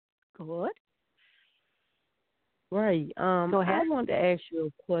 Good. Great. Go ahead. I wanted to ask you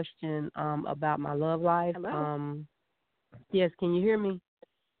a question about my love life. Hello. Yes, can you hear me?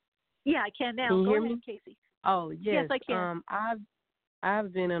 Yeah, I can now. Can you Go hear ahead, me? Casey. Oh, yes. Yes, I can.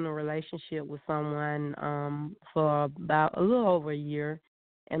 I've been in a relationship with someone for about a little over a year,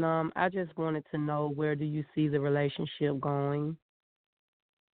 and I just wanted to know, where do you see the relationship going?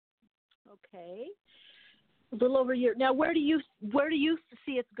 Okay. A little over a year. Now, where do you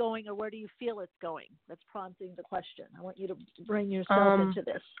see it's going, or where do you feel it's going? That's prompting the question. I want you to bring yourself into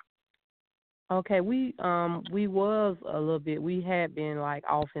this. Okay, we was a little bit. We had been like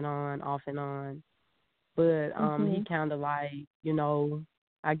off and on, but he kind of like,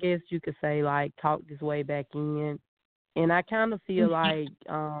 I guess you could say like talked his way back in, and I kind of feel like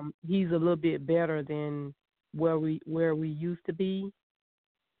he's a little bit better than where we used to be.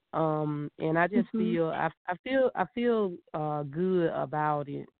 And I just feel I feel good about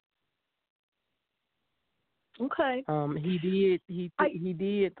it. Okay. He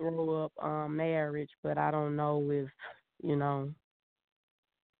did throw up marriage, but I don't know if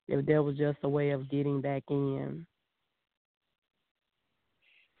if there was just a way of getting back in.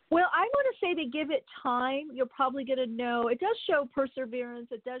 Well, I want to say to give it time. You're probably going to know. It does show perseverance.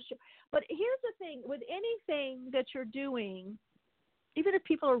 It does show. But here's the thing: with anything that you're doing, even if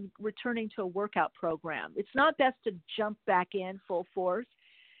people are returning to a workout program, it's not best to jump back in full force.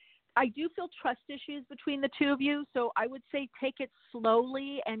 I do feel trust issues between the two of you, so I would say take it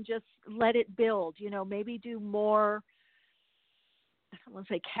slowly and just let it build. Maybe do more, I don't want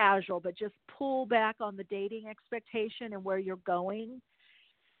to say casual, but just pull back on the dating expectation and where you're going.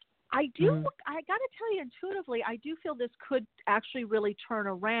 I got to tell you intuitively, I do feel this could actually really turn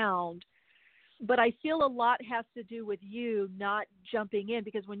around. But I feel a lot has to do with you not jumping in,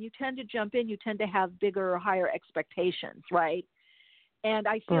 because when you tend to jump in, you tend to have bigger or higher expectations, right? And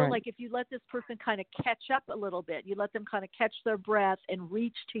I feel like if you let this person kind of catch up a little bit, you let them kind of catch their breath and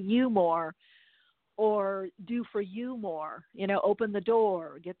reach to you more, or do for you more, open the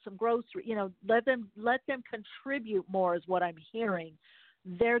door, get some groceries, let them contribute more is what I'm hearing.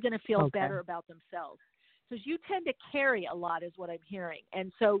 they're going to feel Okay. better about themselves. So you tend to carry a lot is what I'm hearing.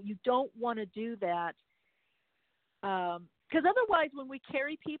 And so you don't want to do that. Because otherwise, when we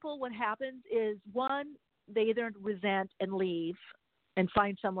carry people, what happens is, one, they either resent and leave and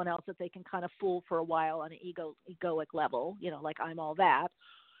find someone else that they can kind of fool for a while on an egoic level, like I'm all that,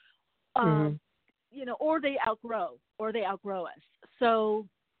 or they outgrow us. So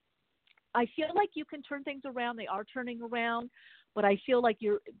I feel like you can turn things around. They are turning around, but I feel like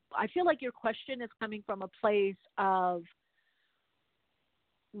your question is coming from a place of,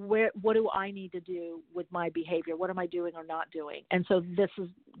 what do I need to do with my behavior? What am I doing or not doing? And so this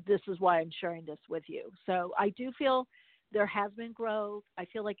is why I'm sharing this with you. So I do feel there has been growth. I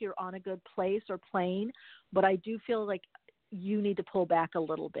feel like you're on a good place or plane, but I do feel like you need to pull back a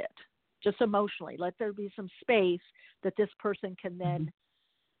little bit, just emotionally. Let there be some space that this person can then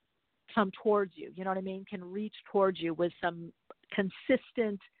come towards you. You know what I mean? Can reach towards you with some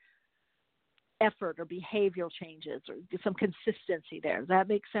consistent effort or behavioral changes or some consistency there. Does that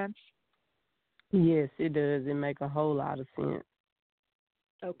make sense? Yes, it does. It makes a whole lot of sense.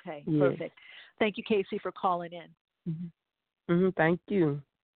 Okay, yes. Perfect. Thank you, Casey, for calling in. Thank you.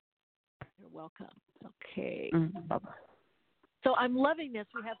 You're welcome. Okay. Bye-bye. So I'm loving this.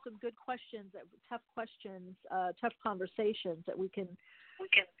 We have some good questions, tough conversations that we can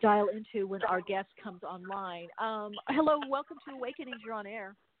dial into when our guest comes online. Hello, welcome to Awakenings. You're on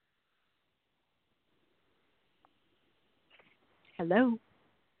air. Hello.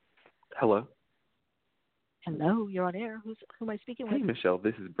 Hello. Hello, you're on air. Who am I speaking with? Hey, Michelle,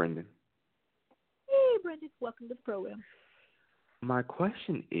 this is Brendan. Hey, Brendan. Welcome to the program. My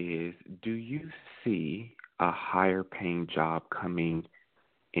question is, do you see a higher paying job coming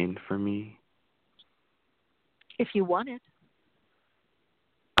in for me? If you want it.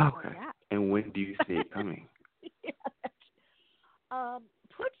 Okay. And when do you see it coming?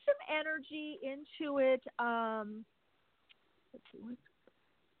 Put some energy into it. Let's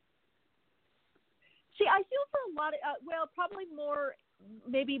see, I feel for a lot of, probably more,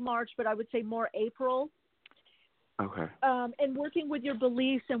 maybe March, but I would say more April. Okay. And working with your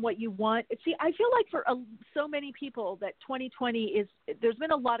beliefs and what you want. See, I feel like for so many people that 2020 there's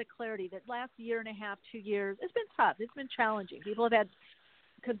been a lot of clarity. That last year and a half, 2 years, it's been tough. It's been challenging. People have had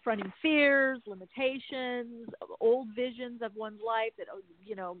confronting fears, limitations, old visions of one's life that,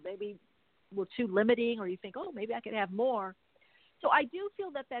 maybe were too limiting, or you think, maybe I could have more. So I do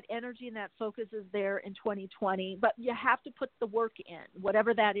feel that energy and that focus is there in 2020, but you have to put the work in,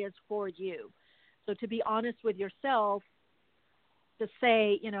 whatever that is for you. So to be honest with yourself, to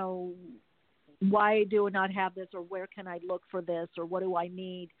say, why do I not have this, or where can I look for this, or what do I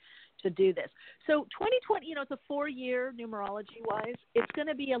need to do this? So 2020, it's a 4-year numerology-wise. It's going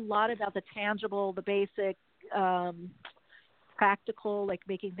to be a lot about the tangible, the basic, practical, like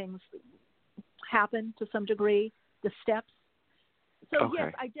making things happen to some degree, the steps. So okay.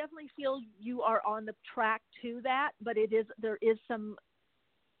 Yes, I definitely feel you are on the track to that, but there is some,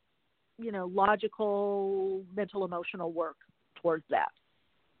 logical, mental, emotional work towards that.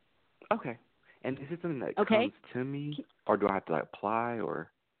 Okay. And is it something that comes to me, or do I have to apply,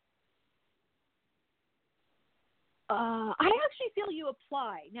 or? I actually feel you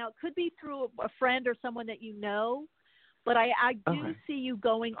apply. Now, it could be through a friend or someone that you know, but I do see you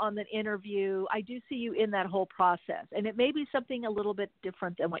going on the interview. I do see you in that whole process. And it may be something a little bit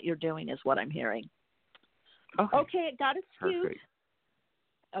different than what you're doing is what I'm hearing. Okay, it got us skewed. Perfect.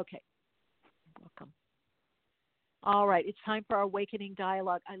 Okay. Welcome. All right, it's time for our Awakening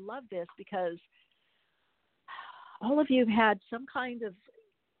Dialogue. I love this because all of you have had some kind of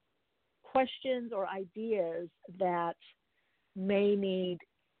questions or ideas that may need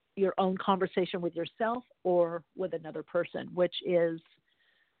your own conversation with yourself or with another person, which is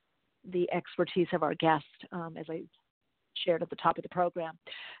the expertise of our guest, as I shared at the top of the program.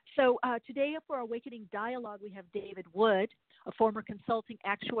 So today for our Awakening Dialogue, we have David Wood, a former consulting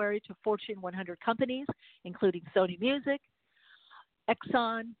actuary to Fortune 100 companies, including Sony Music,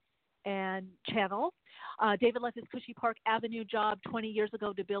 Exxon, and Channel. David left his Cushy Park Avenue job 20 years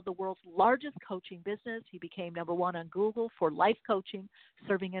ago to build the world's largest coaching business. He became #1 on Google for life coaching,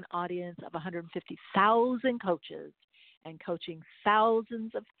 serving an audience of 150,000 coaches and coaching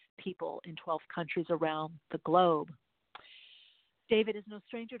thousands of people in 12 countries around the globe. David is no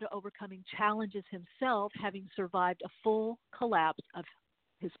stranger to overcoming challenges himself, having survived a full collapse of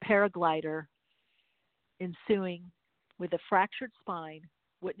his paraglider, ensuing with a fractured spine,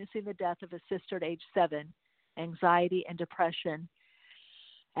 witnessing the death of his sister at age 7, anxiety and depression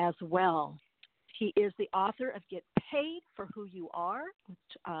as well. He is the author of Get Paid for Who You Are,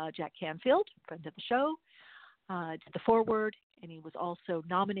 with Jack Canfield, friend of the show, did the foreword, and he was also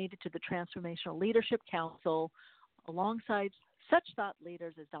nominated to the Transformational Leadership Council alongside such thought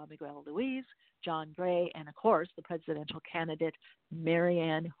leaders as Don Miguel Ruiz, John Gray, and, of course, the presidential candidate,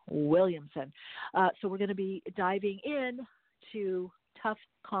 Marianne Williamson. So we're going to be diving in to tough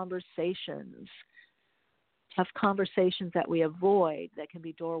conversations that we avoid that can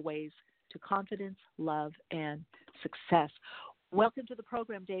be doorways to confidence, love, and success. Welcome to the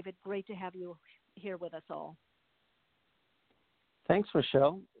program, David. Great to have you here with us all. Thanks,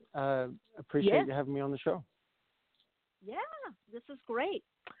 Michelle. Appreciate you having me on the show. Yeah, this is great.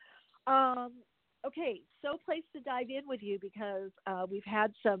 Okay, so place to dive in with you because we've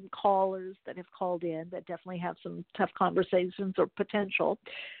had some callers that have called in that definitely have some tough conversations or potential.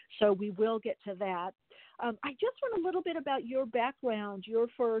 So we will get to that. I just want a little bit about your background, your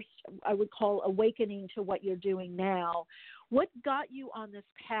first, I would call, awakening to what you're doing now. What got you on this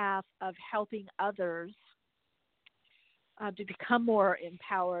path of helping others to become more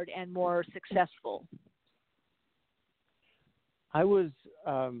empowered and more successful? I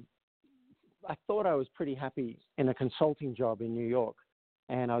thought I was pretty happy in a consulting job in New York,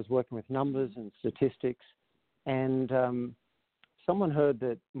 and I was working with numbers and statistics, and someone heard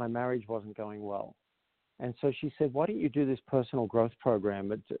that my marriage wasn't going well. And so she said, why don't you do this personal growth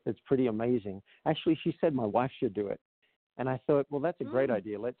program? It's pretty amazing. Actually, she said my wife should do it. And I thought, well, that's a great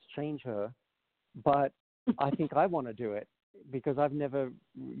idea. Let's change her. But I think I want to do it because I've never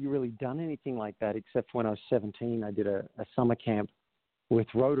really done anything like that except when I was 17. I did a summer camp with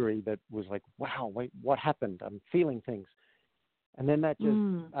Rotary that was like, wow, wait, what happened? I'm feeling things. And then that just,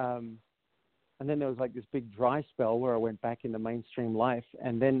 and then there was like this big dry spell where I went back into mainstream life.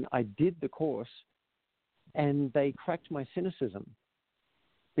 And then I did the course and they cracked my cynicism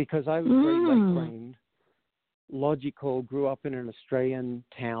because I was very left-brained, logical, grew up in an Australian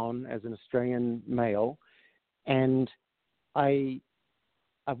town as an Australian male. And I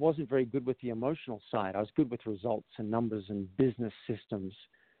wasn't very good with the emotional side. I was good with results and numbers and business systems.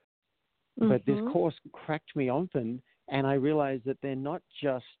 But this course cracked me open, and I realized that they're not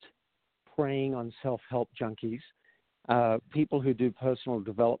just preying on self-help junkies. People who do personal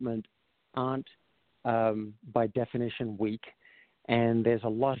development aren't, by definition, weak, and there's a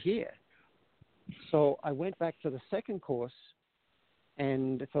lot here. So I went back to the second course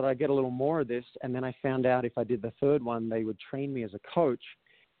and thought I'd get a little more of this, and then I found out if I did the third one, they would train me as a coach.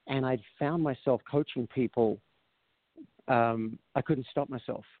 And I'd found myself coaching people. I couldn't stop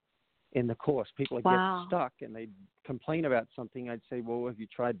myself in the course. People would get stuck and they'd complain about something. I'd say, well, have you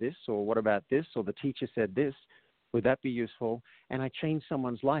tried this? Or what about this? Or the teacher said this. Would that be useful? And I changed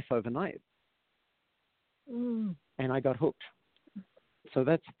someone's life overnight. And I got hooked. So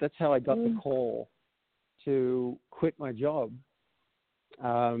that's how I got the call to quit my job,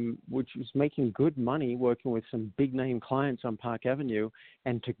 which was making good money working with some big name clients on Park Avenue,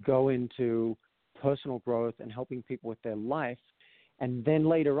 and to go into personal growth and helping people with their life. And then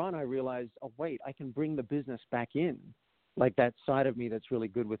later on, I realized, oh, wait, I can bring the business back in. Like that side of me that's really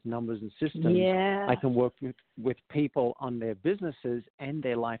good with numbers and systems. Yeah. I can work with people on their businesses and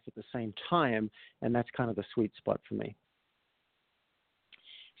their life at the same time. And that's kind of the sweet spot for me.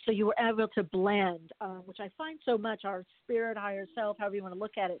 So you were able to blend, which I find so much. Our spirit, higher self, however you want to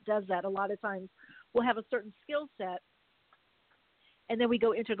look at it, does that. A lot of times we'll have a certain skill set, and then we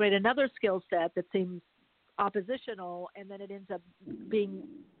go integrate another skill set that seems oppositional, and then it ends up being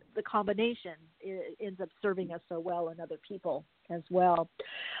the combination. It ends up serving us so well and other people as well.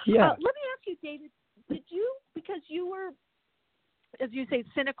 Yeah. Let me ask you, David, did you, because you were, as you say,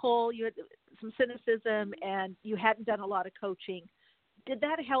 cynical, you had some cynicism, and you hadn't done a lot of coaching, did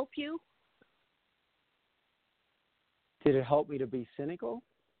that help you? Did it help me to be cynical?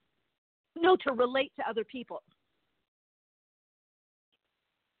 No, to relate to other people.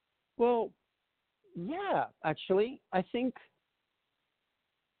 Well, yeah, actually. I think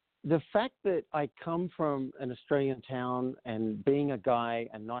the fact that I come from an Australian town and being a guy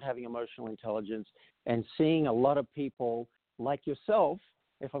and not having emotional intelligence and seeing a lot of people like yourself,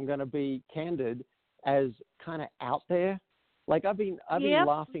 if I'm going to be candid, as kind of out there. Like I've been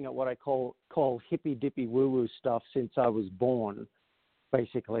laughing at what I call hippy dippy woo woo stuff since I was born,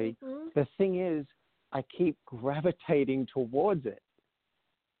 basically. The thing is, I keep gravitating towards it,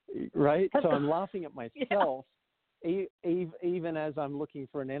 right? So I'm laughing at myself, even as I'm looking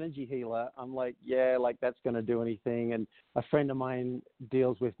for an energy healer. I'm like, yeah, like that's going to do anything. And a friend of mine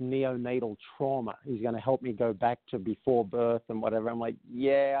deals with neonatal trauma. He's going to help me go back to before birth and whatever. I'm like,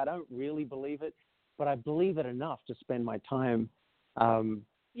 yeah, I don't really believe it, but I believe it enough to spend my time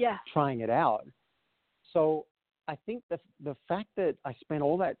trying it out. So I think the fact that I spent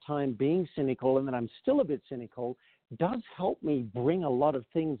all that time being cynical and that I'm still a bit cynical does help me bring a lot of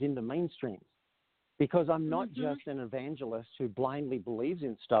things into mainstream, because I'm not just an evangelist who blindly believes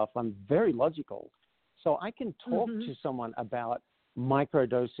in stuff. I'm very logical. So I can talk to someone about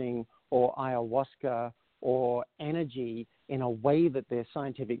microdosing or ayahuasca or energy in a way that their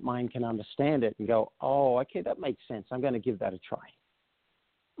scientific mind can understand it and go, oh, okay, that makes sense. I'm going to give that a try.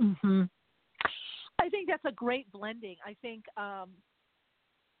 I think that's a great blending. I think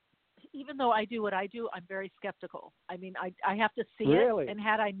even though I do what I do, I'm very skeptical. I mean, I have to see it. And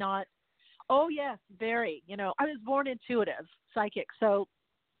had I not, oh, yes, very. You know, I was born intuitive, psychic. So,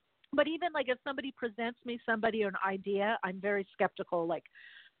 but even like if somebody presents me somebody or an idea, I'm very skeptical, like,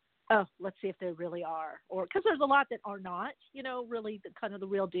 oh, let's see if they really are. Or because there's a lot that are not, you know, really the kind of the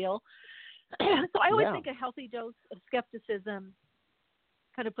real deal. So I always think a healthy dose of skepticism,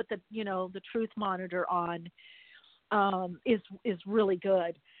 kind of put the, you know, the truth monitor on, is really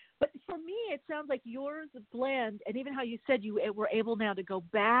good. But for me, it sounds like yours blend, and even how you said you were able now to go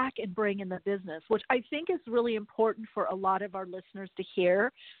back and bring in the business, which I think is really important for a lot of our listeners to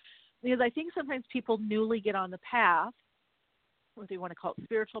hear, because I think sometimes people newly get on the path, whether you want to call it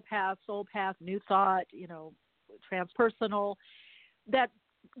spiritual path, soul path, new thought, you know, transpersonal, that,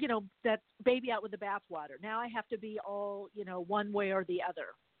 you know, that baby out with the bathwater. Now I have to be all, you know, one way or the other.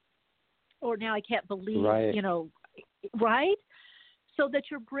 Or now I can't believe, you know, right? So that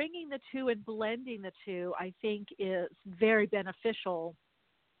you're bringing the two and blending the two, I think is very beneficial.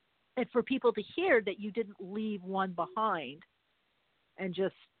 And for people to hear that you didn't leave one behind and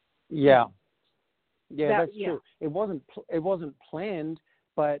just. Yeah, that's true. It wasn't planned,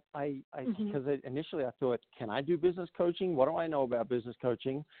 but because initially I thought, can I do business coaching? What do I know about business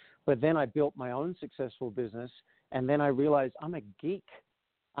coaching? But then I built my own successful business, and then I realized I'm a geek.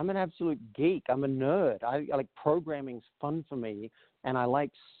 I'm an absolute geek. I'm a nerd. I like programming's fun for me, and I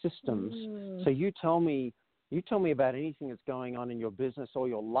like systems. So you tell me about anything that's going on in your business or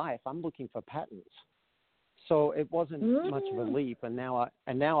your life, I'm looking for patterns. So it wasn't much of a leap, and now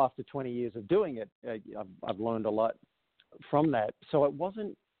after 20 years of doing it, I've learned a lot from that. So it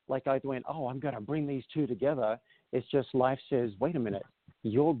wasn't like I went, oh, I'm going to bring these two together. It's just life says, wait a minute,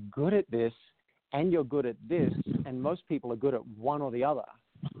 you're good at this, and you're good at this, and most people are good at one or the other.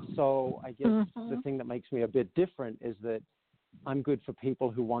 So I guess the thing that makes me a bit different is that I'm good for people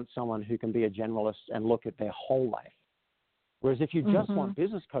who want someone who can be a generalist and look at their whole life. Whereas if you just want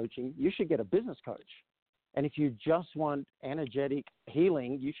business coaching, you should get a business coach. And if you just want energetic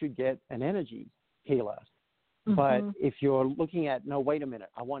healing, you should get an energy healer. But if you're looking at, no, wait a minute,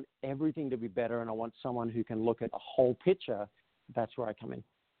 I want everything to be better and I want someone who can look at the whole picture, that's where I come in.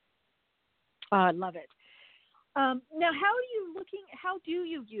 I love it. Now, how do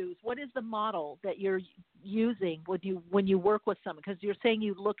you use, what is the model that you're using when you work with someone? Because you're saying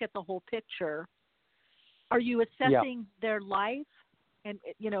you look at the whole picture. Are you assessing their life and,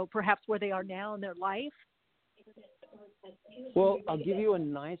 you know, perhaps where they are now in their life? Well, I'll give you a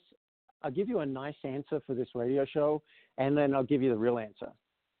nice answer for this radio show, and then I'll give you the real answer.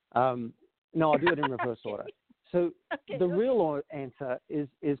 No, I'll do it in reverse order. So the real answer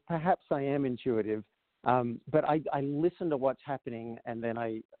is perhaps I am intuitive, but I listen to what's happening, and then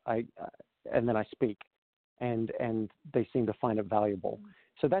I speak, and they seem to find it valuable.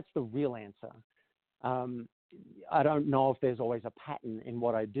 So that's the real answer. I don't know if there's always a pattern in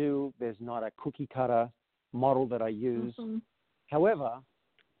what I do. There's not a cookie cutter model that I use. However,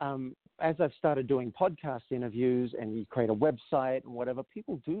 as I've started doing podcast interviews and you create a website and whatever,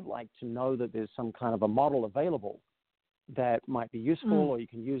 people do like to know that there's some kind of a model available that might be useful, or you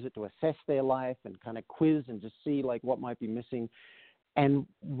can use it to assess their life and kind of quiz and just see like what might be missing. And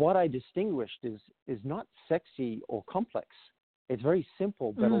what I distinguished is not sexy or complex. It's very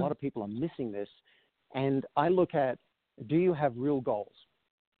simple, but a lot of people are missing this. And I look at, do you have real goals?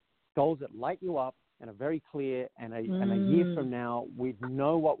 Goals that light you up and are very clear, and a year from now, we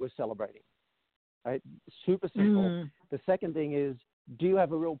know what we're celebrating. Right? Super simple. The second thing is, do you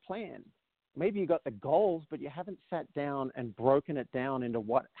have a real plan? Maybe you got the goals, but you haven't sat down and broken it down into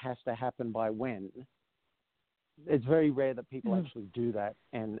what has to happen by when. It's very rare that people actually do that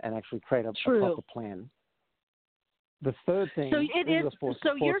and actually create a proper plan. The third thing. So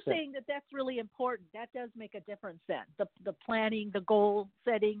you're saying that that's really important. That does make a difference then. The planning, the goal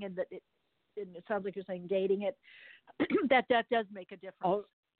setting, and it sounds like you're saying dating it. that does make a difference.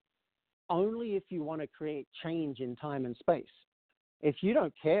 Only if you want to create change in time and space. If you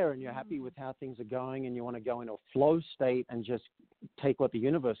don't care and you're happy with how things are going and you want to go into a flow state and just take what the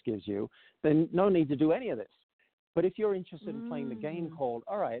universe gives you, then no need to do any of this. But if you're interested in playing the game called,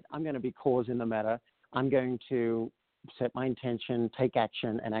 all right, I'm going to be cause in the matter, I'm going to set my intention, take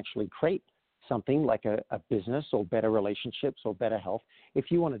action, and actually create something like a business or better relationships or better health,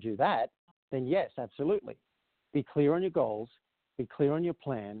 if you want to do that, then yes, absolutely. Be clear on your goals, be clear on your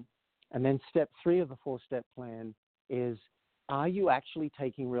plan, and then step 3 of the 4-step plan is, are you actually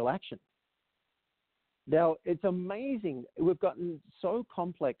taking real action? Now, it's amazing. We've gotten so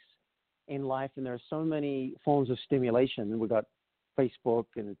complex in life, and there are so many forms of stimulation. We've got Facebook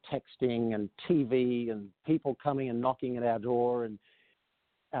and texting and TV and people coming and knocking at our door, and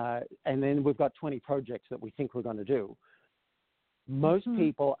then we've got 20 projects that we think we're going to do. Most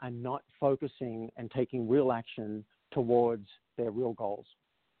people are not focusing and taking real action towards their real goals.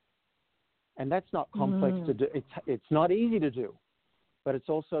 And that's not complex to do. It's not easy to do, but it's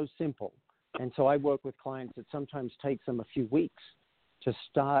also simple. And so I work with clients that sometimes takes them a few weeks to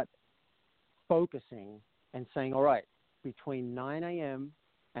start focusing and saying, all right, between 9 a.m.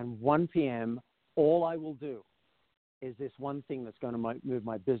 and 1 p.m., all I will do is this one thing that's going to move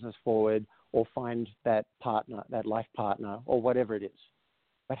my business forward or find that partner, that life partner, or whatever it is.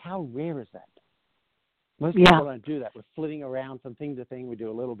 But how rare is that? Most people don't do that. We're flitting around from thing to thing. We do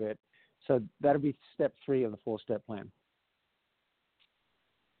a little bit. So that'll be step 3 of the 4-step plan.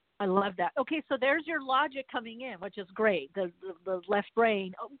 I love that. Okay, so there's your logic coming in, which is great, the left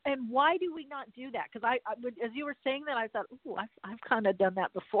brain. And why do we not do that? Because I as you were saying that, I thought, ooh, I've kind of done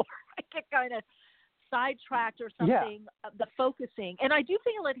that before. I get kind of sidetracked or something, the focusing. And I do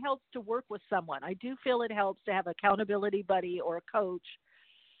feel it helps to work with someone. I do feel it helps to have an accountability buddy or a coach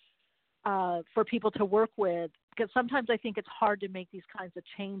for people to work with, because sometimes I think it's hard to make these kinds of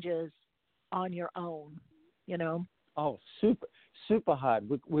changes on your own, you know? Oh, super hard.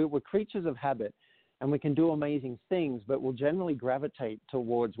 We're creatures of habit, and we can do amazing things, but we'll generally gravitate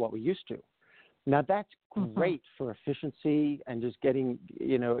towards what we used to. Now, that's great for efficiency and just getting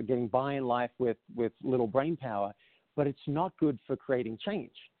by in life with little brain power, but it's not good for creating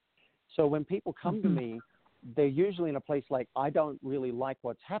change. So when people come to me, they're usually in a place like, I don't really like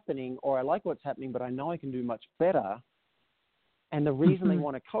what's happening, or I like what's happening, but I know I can do much better. And the reason they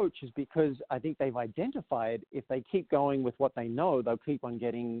want a coach is because I think they've identified if they keep going with what they know, they'll keep on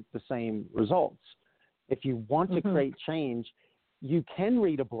getting the same results. If you want to create change, you can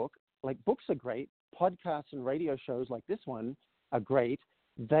read a book. Like, books are great. Podcasts and radio shows like this one are great.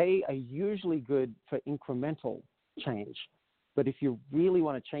 They are usually good for incremental change. But if you really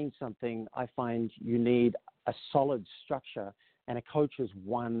want to change something, I find you need a solid structure, and a coach is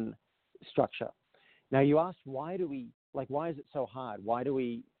one structure. Now, you asked, why is it so hard? Why do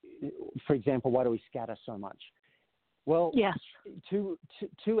we scatter so much? Well, yes. Two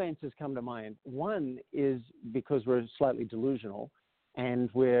answers come to mind. One is because we're slightly delusional and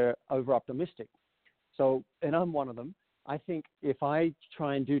we're over-optimistic. So, and I'm one of them. I think if I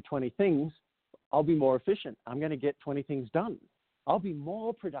try and do 20 things, I'll be more efficient. I'm going to get 20 things done. I'll be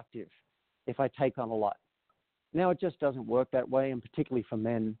more productive if I take on a lot. Now, it just doesn't work that way, and particularly for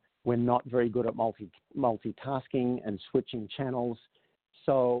men, we're not very good at multitasking and switching channels.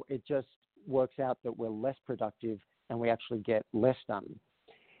 So it just works out that we're less productive and we actually get less done.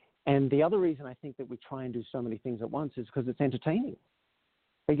 And the other reason I think that we try and do so many things at once is because it's entertaining.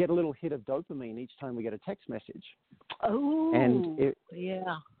 We get a little hit of dopamine each time we get a text message. Oh, and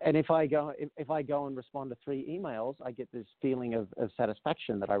And if I go and respond to 3 emails, I get this feeling of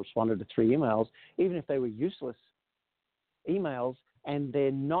satisfaction that I responded to 3 emails, even if they were useless emails, and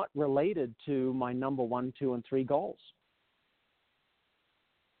they're not related to my number 1, 2, and 3 goals.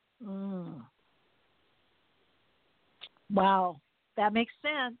 Wow, that makes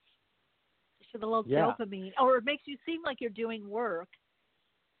sense. So the little dopamine, or it makes you seem like you're doing work,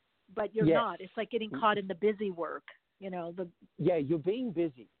 but you're not. It's like getting caught in the busy work, you know. You're being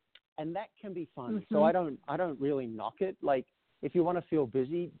busy, and that can be fun. So I don't really knock it. Like, if you want to feel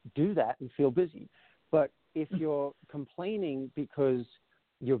busy, do that and feel busy. But if you're complaining because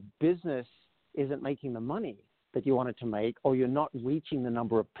your business isn't making the money that you want it to make, or you're not reaching the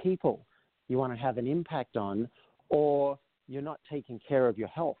number of people you want to have an impact on, or you're not taking care of your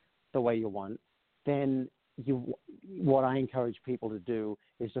health the way you want, then what I encourage people to do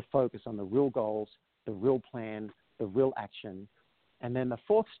is to focus on the real goals, the real plan, the real action. And then the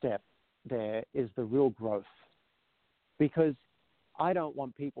 4th step there is the real growth. Because I don't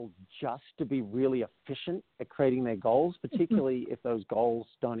want people just to be really efficient at creating their goals, particularly if those goals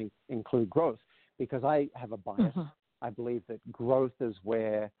don't include growth, because I have a bias. I believe that growth is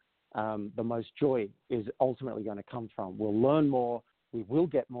where the most joy is ultimately going to come from. We'll learn more, we will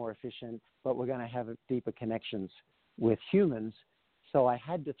get more efficient, but we're going to have deeper connections with humans. So I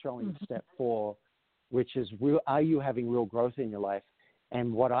had to throw in step 4, which is, are you having real growth in your life?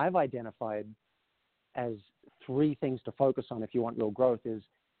 And what I've identified as 3 things to focus on if you want real growth is,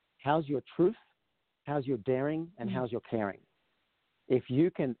 how's your truth, how's your daring, and how's your caring. If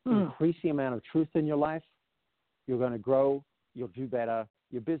you can increase the amount of truth in your life, you're going to grow, you'll do better,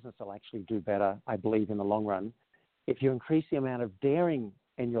 your business will actually do better, I believe, in the long run. If you increase the amount of daring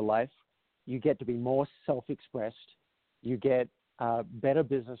in your life, you get to be more self-expressed, you get better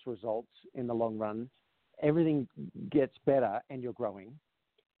business results in the long run, everything gets better and you're growing.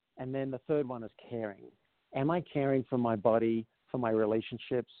 And then the third one is caring. Am I caring for my body, for my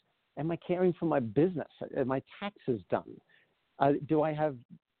relationships? Am I caring for my business? Are my taxes done? Do I have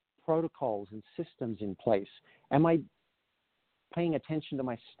protocols and systems in place? Am I paying attention to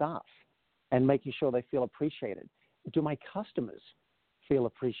my staff and making sure they feel appreciated? Do my customers feel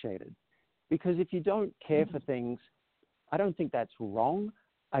appreciated? Because if you don't care for things, I don't think that's wrong.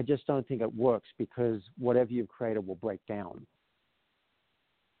 I just don't think it works because whatever you've created will break down.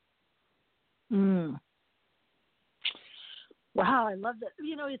 Wow, I love that.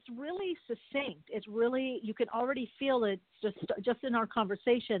 It's really succinct. It's really, you can already feel it just in our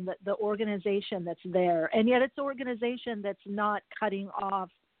conversation, that the organization that's there. And yet it's an organization that's not cutting off,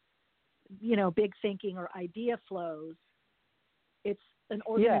 big thinking or idea flows. It's an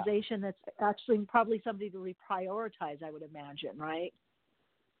organization that's actually probably somebody to reprioritize, I would imagine, right?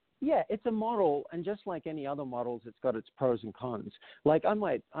 Yeah, it's a model, and just like any other models, it's got its pros and cons. Like I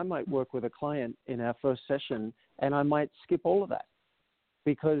might work with a client in our first session, and I might skip all of that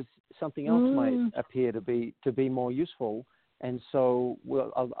because something else might appear to be more useful. And so,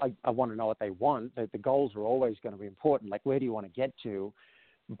 I want to know what they want. The goals are always going to be important. Like, where do you want to get to?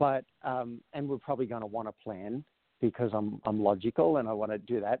 But and we're probably going to want to plan because I'm logical and I want to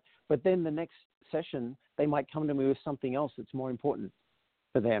do that. But then the next session, they might come to me with something else that's more important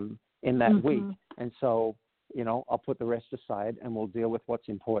for them in that week. And so, I'll put the rest aside and we'll deal with what's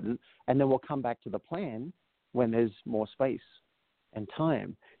important. And then we'll come back to the plan when there's more space and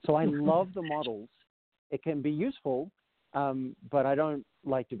time. So I love the models. It can be useful, but I don't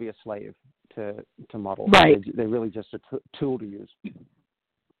like to be a slave to models. Right. They're really just a tool to use.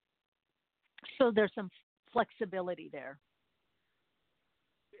 So there's some flexibility there.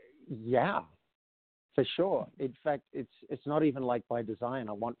 Yeah. For sure. In fact, it's not even like by design.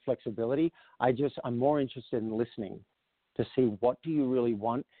 I want flexibility. I'm more interested in listening to see what do you really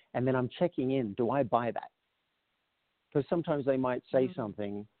want, and then I'm checking in. Do I buy that? Because sometimes they might say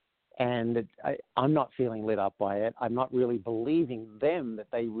something, and I'm not feeling lit up by it. I'm not really believing them that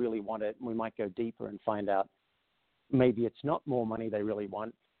they really want it. And we might go deeper and find out maybe it's not more money they really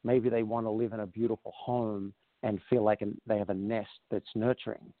want. Maybe they want to live in a beautiful home and feel like they have a nest that's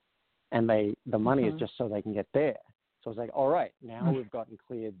nurturing. And the money is just so they can get there. So it's like, all right, now we've gotten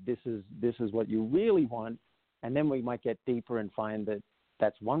clear. This is what you really want, and then we might get deeper and find that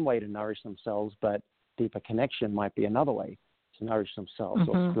that's one way to nourish themselves, but deeper connection might be another way to nourish themselves,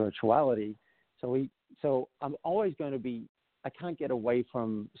 or spirituality. So I'm always going to be. I can't get away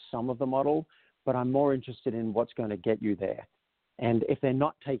from some of the model, but I'm more interested in what's going to get you there. And if they're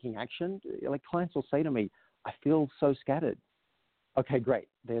not taking action, like clients will say to me, "I feel so scattered." Okay, great.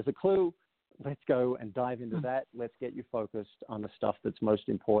 There's a clue. Let's go and dive into that. Let's get you focused on the stuff that's most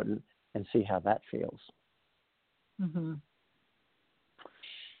important and see how that feels.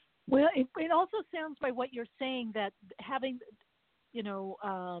 Well, it also sounds by what you're saying that having,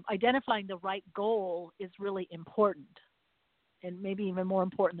 identifying the right goal is really important, and maybe even more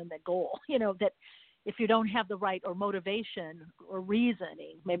important than the goal. That if you don't have the right or motivation or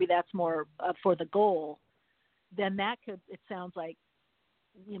reasoning, maybe that's more for the goal, then that could, it sounds like,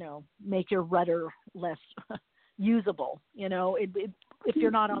 make your rudder less usable. If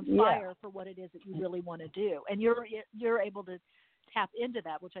you're not on fire for what it is that you really want to do, and you're able to tap into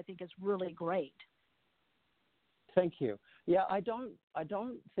that, which I think is really great. Thank you. Yeah, I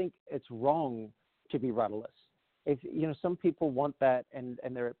don't think it's wrong to be rudderless. If some people want that and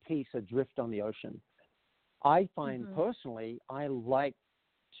they're at peace, adrift on the ocean. I find personally, I like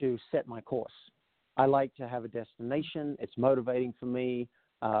to set my course. I like to have a destination. It's motivating for me.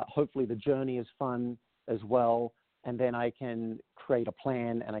 Hopefully the journey is fun as well. And then I can create a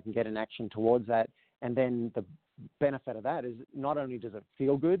plan and I can get an action towards that. And then the benefit of that is not only does it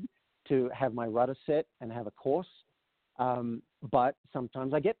feel good to have my rudder set and have a course, but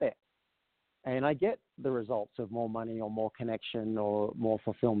sometimes I get there and I get the results of more money or more connection or more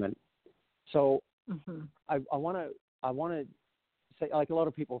fulfillment. So I want to say, like a lot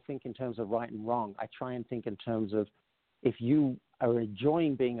of people think in terms of right and wrong. I try and think in terms of if you are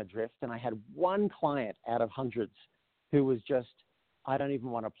enjoying being adrift, and I had one client out of hundreds who was just, I don't even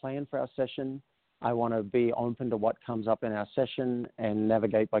want to plan for our session. I want to be open to what comes up in our session and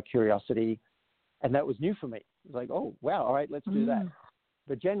navigate by curiosity. And that was new for me. It was like, oh, wow, all right, let's do that.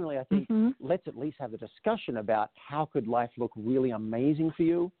 But generally, I think let's at least have a discussion about how could life look really amazing for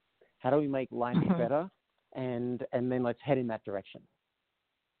you? How do we make life better? And then let's head in that direction.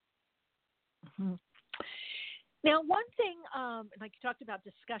 Now, one thing, like you talked about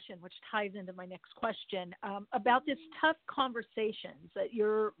discussion, which ties into my next question, about this tough conversations that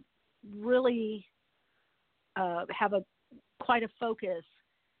you're really have quite a focus,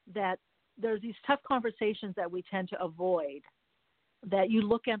 that there's these tough conversations that we tend to avoid, that you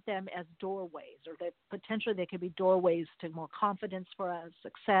look at them as doorways, or that potentially they could be doorways to more confidence for us,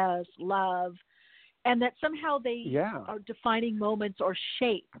 success, love, and that somehow they are defining moments or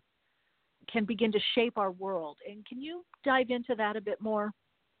can begin to shape our world. And can you dive into that a bit more?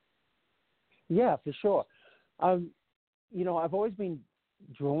 Yeah, for sure. You know, I've always been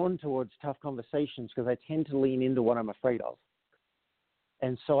drawn towards tough conversations because I tend to lean into what I'm afraid of.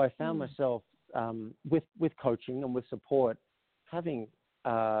 And so I found myself with coaching and with support having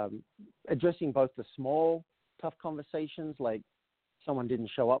addressing both the small tough conversations, like someone didn't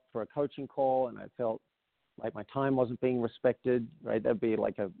show up for a coaching call and I felt like my time wasn't being respected, right? That'd be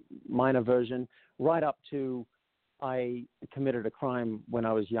like a minor version, right up to I committed a crime when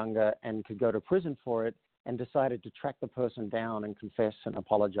I was younger and could go to prison for it, and decided to track the person down and confess and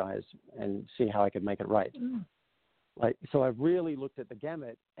apologize and see how I could make it right. Like, so I've really looked at the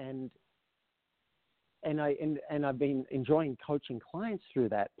gamut, and I've been enjoying coaching clients through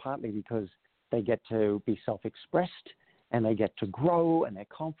that, partly because they get to be self-expressed and they get to grow and their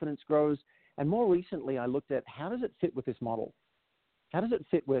confidence grows. And more recently, I looked at how does it fit with this model? How does it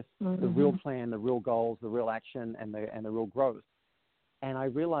fit with the real plan, the real goals, the real action, and the real growth? And I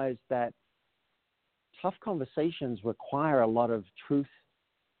realized that tough conversations require a lot of truth.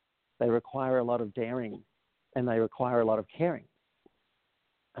 They require a lot of daring, and they require a lot of caring.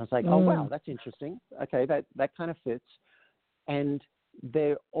 I was like, oh, wow, that's interesting. Okay, that kind of fits. And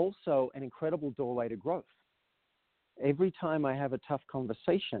they're also an incredible doorway to growth. Every time I have a tough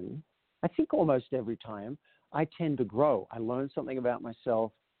conversation, I think almost every time, I tend to grow. I learn something about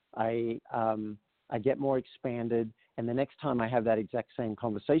myself. I get more expanded. And the next time I have that exact same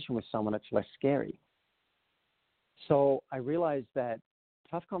conversation with someone, it's less scary. So I realized that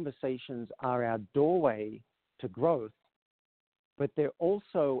tough conversations are our doorway to growth, but they're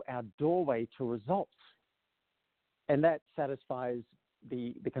also our doorway to results. And that satisfies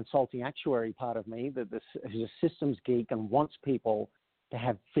the consulting actuary part of me, that is a systems geek and wants people to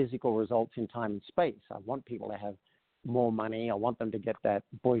have physical results in time and space. I want people to have more money. I want them to get that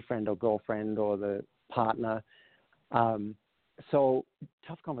boyfriend or girlfriend or the partner. So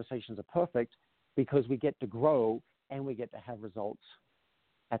tough conversations are perfect because we get to grow and we get to have results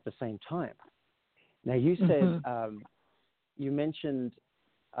at the same time. Now, you said, you mentioned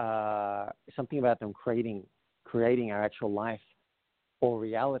something about them creating our actual life or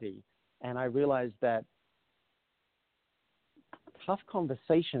reality. And I realized that tough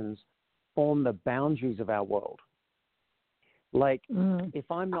conversations form the boundaries of our world. Like, if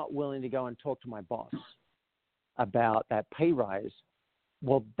I'm not willing to go and talk to my boss about that pay rise,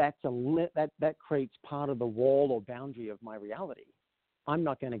 well, that creates part of the wall or boundary of my reality. I'm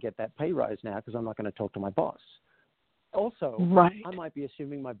not going to get that pay rise now because I'm not going to talk to my boss. Also, I might be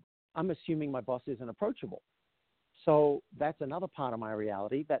assuming my boss isn't approachable. So that's another part of my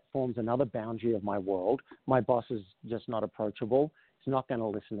reality. That forms another boundary of my world. My boss is just not approachable. He's not going to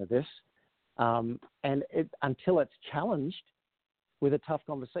listen to this. Until it's challenged with a tough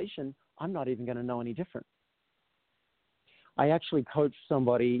conversation, I'm not even going to know any different. I actually coached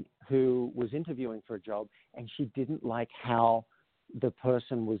somebody who was interviewing for a job, and she didn't like how the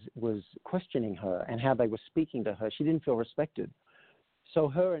person was questioning her and how they were speaking to her. She didn't feel respected. So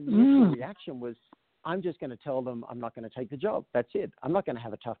her initial reaction was, I'm just going to tell them I'm not going to take the job. That's it. I'm not going to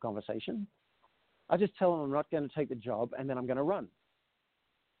have a tough conversation. I just tell them I'm not going to take the job, and then I'm going to run.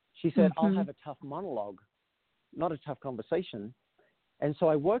 She said, I'll have a tough monologue, not a tough conversation. And so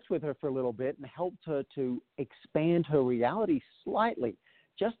I worked with her for a little bit and helped her to expand her reality slightly,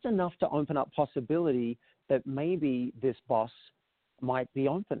 just enough to open up possibility that maybe this boss might be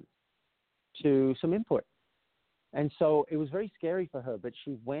open to some input. And so it was very scary for her, but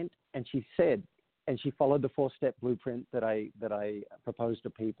she went and she said, and she followed the 4-step blueprint that I proposed to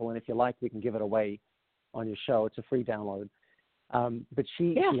people. And if you like, we can give it away on your show. It's a free download. But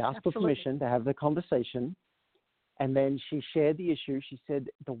she asked for permission to have the conversation. And then she shared the issue. She said,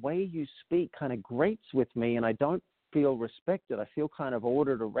 the way you speak kind of grates with me, and I don't feel respected. I feel kind of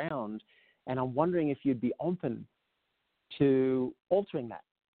ordered around. And I'm wondering if you'd be open to altering that.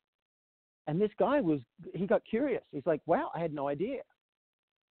 And this guy he got curious. He's like, wow, I had no idea.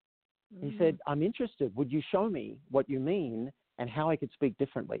 He said, I'm interested. Would you show me what you mean? and how I could speak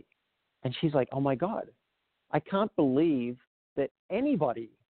differently. And she's like, oh my God, I can't believe that anybody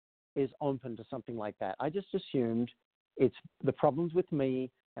is open to something like that. I just assumed it's the problem's with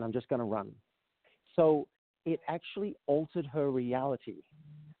me and I'm just going to run. So it actually altered her reality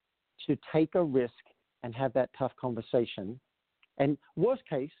to take a risk and have that tough conversation. And worst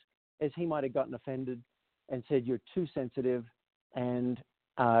case is he might have gotten offended and said, you're too sensitive, and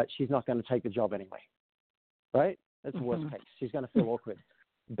she's not going to take the job anyway, right? That's the worst case. She's going to feel awkward.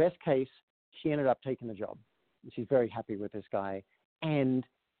 Best case, she ended up taking the job. She's very happy with this guy, and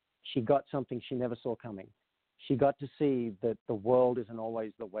she got something she never saw coming. She got to see that the world isn't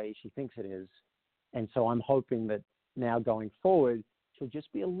always the way she thinks it is. And so I'm hoping that now going forward, she'll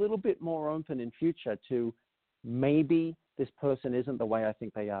just be a little bit more open in future to maybe this person isn't the way I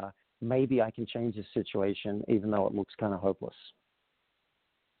think they are. Maybe I can change this situation, even though it looks kind of hopeless.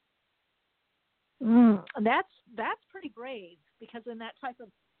 That's pretty brave, because in that type of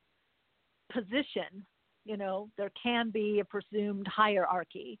position, you know, there can be a presumed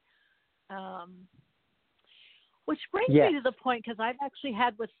hierarchy. Which brings me to the point, because I've actually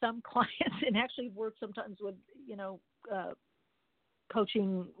had with some clients and actually worked sometimes with, you know,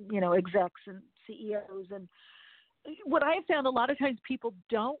 coaching, you know, execs and CEOs. And what I have found, a lot of times people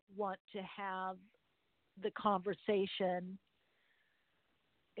don't want to have the conversation,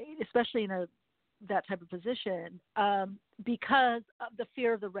 especially in that type of position, because of the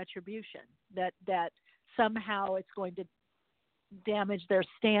fear of the retribution, that somehow it's going to damage their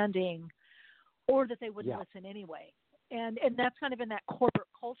standing, or that they wouldn't listen anyway. And that's kind of in that corporate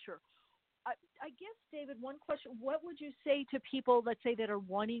culture. I guess, David, one question, what would you say to people, let's say, that are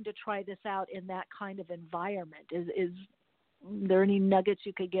wanting to try this out in that kind of environment? Is there any nuggets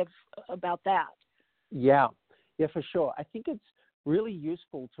you could give about that? Yeah, for sure. I think it's really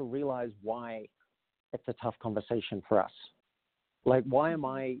useful to realize why it's a tough conversation for us. Like, why am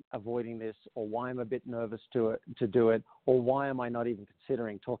I avoiding this, or why am I a bit nervous to do it, or why am I not even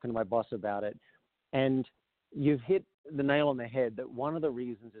considering talking to my boss about it? And you've hit the nail on the head that one of the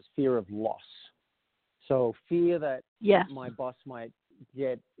reasons is fear of loss. So fear that my boss might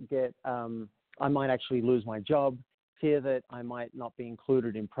I might actually lose my job, fear that I might not be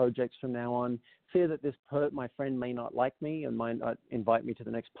included in projects from now on, fear that my friend may not like me and might not invite me to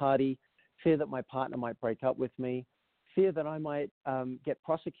the next party, fear that my partner might break up with me, fear that I might get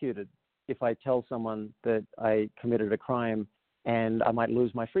prosecuted if I tell someone that I committed a crime, and I might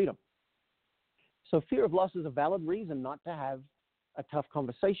lose my freedom. So fear of loss is a valid reason not to have a tough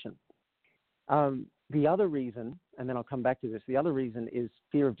conversation. The other reason, and then I'll come back to this, the other reason is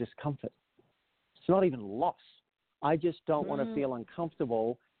fear of discomfort. It's not even loss. I just don't want to feel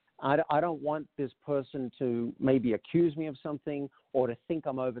uncomfortable. I don't want this person to maybe accuse me of something, or to think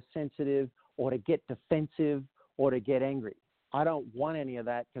I'm oversensitive, or to get defensive, or to get angry. I don't want any of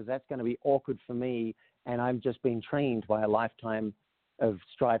that, because that's going to be awkward for me, and I'm just being trained by a lifetime of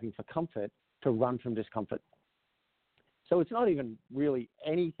striving for comfort to run from discomfort. So it's not even really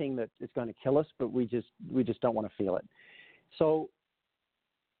anything that is going to kill us, but we just don't want to feel it. So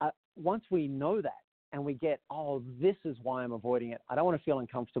once we know that, and we get, this is why I'm avoiding it, I don't want to feel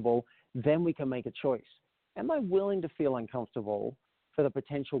uncomfortable, then we can make a choice. Am I willing to feel uncomfortable for the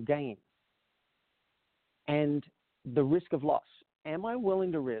potential gain and the risk of loss? Am I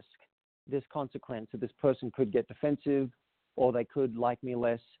willing to risk this consequence that this person could get defensive, or they could like me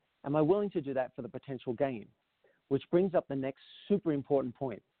less? Am I willing to do that for the potential gain? Which brings up the next super important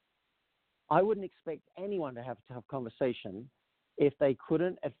point. I wouldn't expect anyone to have a tough conversation if they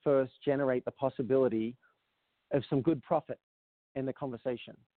couldn't at first generate the possibility of some good profit in the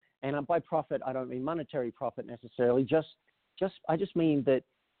conversation. And by profit, I don't mean monetary profit necessarily. I just mean that,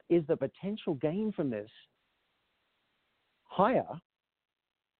 is the potential gain from this higher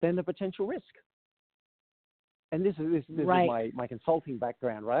than the potential risk? And this is my consulting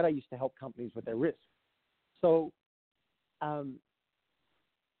background, right? I used to help companies with their risk. So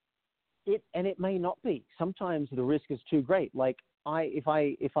it may not be. Sometimes the risk is too great. Like if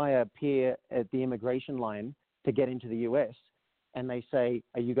I appear at the immigration line to get into the U.S. and they say,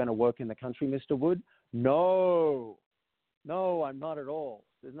 "Are you going to work in the country, Mr. Wood?" No, I'm not at all.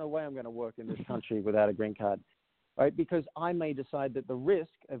 There's no way I'm going to work in this country without a green card, right? Because I may decide that the risk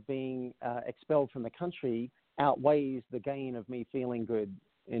of being expelled from the country outweighs the gain of me feeling good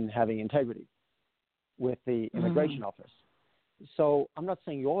in having integrity with the immigration office. So I'm not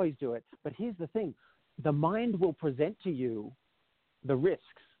saying you always do it, but here's the thing. The mind will present to you the risks,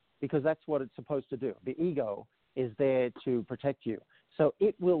 because that's what it's supposed to do. The ego is there to protect you. So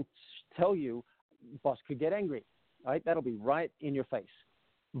it will tell you, boss could get angry, right? That'll be right in your face.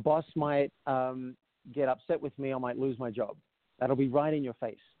 Boss might get upset with me. I might lose my job. That'll be right in your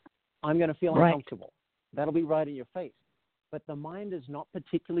face. I'm going to feel uncomfortable. That'll be right in your face. But the mind is not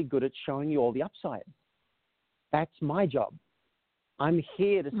particularly good at showing you all the upside. That's my job. I'm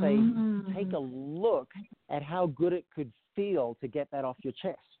here to say, take a look at how good it could feel to get that off your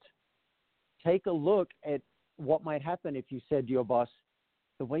chest. Take a look at what might happen if you said to your boss,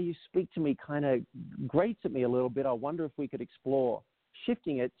 the way you speak to me kind of grates at me a little bit. I wonder if we could explore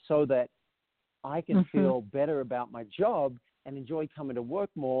shifting it so that I can feel better about my job and enjoy coming to work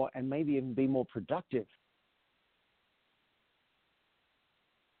more and maybe even be more productive.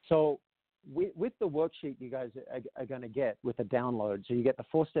 So with the worksheet you guys are going to get with the download, so you get the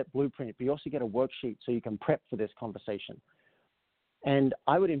 4-step blueprint, but you also get a worksheet so you can prep for this conversation. And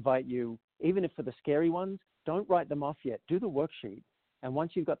I would invite you, even if for the scary ones, don't write them off yet. Do the worksheet. And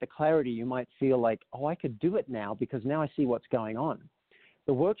once you've got the clarity, you might feel like, oh, I could do it now because now I see what's going on.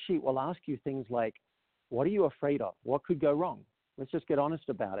 The worksheet will ask you things like, what are you afraid of? What could go wrong? Let's just get honest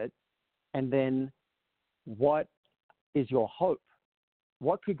about it. And then what is your hope?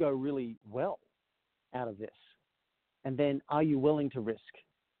 What could go really well out of this? And then are you willing to risk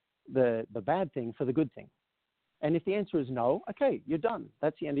the bad thing for the good thing? And if the answer is no, okay, you're done.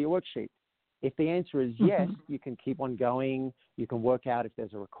 That's the end of your worksheet. If the answer is yes, you can keep on going. You can work out if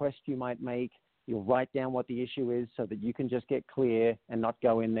there's a request you might make. You'll write down what the issue is so that you can just get clear and not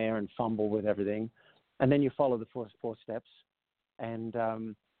go in there and fumble with everything. And then you follow the first 4 steps. And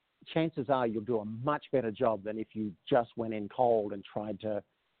chances are you'll do a much better job than if you just went in cold and tried to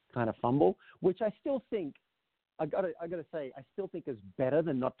kind of fumble, which I still think, I gotta say, I still think is better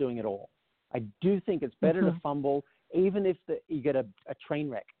than not doing it all. I do think it's better to fumble, even if you get a train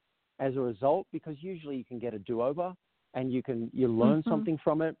wreck as a result, because usually you can get a do-over and you learn something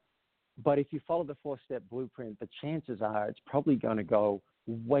from it. But if you follow the 4-step blueprint, the chances are it's probably going to go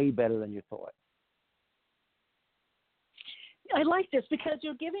way better than you thought. I like this because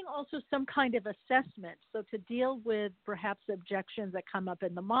you're giving also some kind of assessment. So to deal with perhaps objections that come up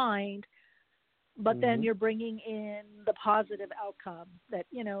in the mind, but then you're bringing in the positive outcome that,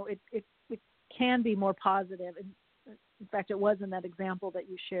 you know, it can be more positive. In fact, it was in that example that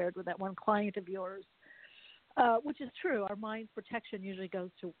you shared with that one client of yours, which is true. Our mind's protection usually goes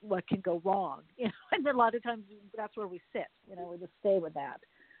to what can go wrong, you know, and then a lot of times that's where we sit, you know, we just stay with that.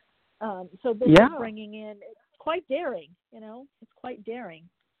 So this is bringing in, it's quite daring, you know, it's quite daring.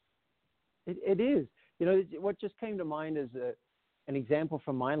 It is. You know, what just came to mind is an example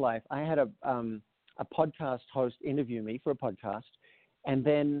from my life. I had a podcast host interview me for a podcast, and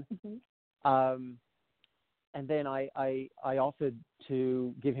then I offered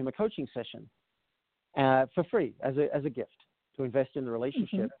to give him a coaching session for free as a gift to invest in the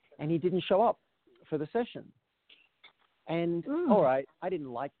relationship, and he didn't show up for the session. And all right, I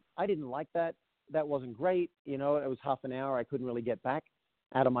didn't like that. That wasn't great. You know, it was half an hour. I couldn't really get back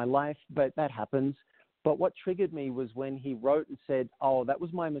out of my life, but that happens. But what triggered me was when he wrote and said, oh, that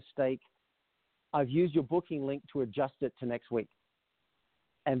was my mistake. I've used your booking link to adjust it to next week.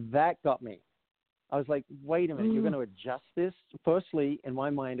 And that got me. I was like, wait a minute, you're going to adjust this? Firstly, in my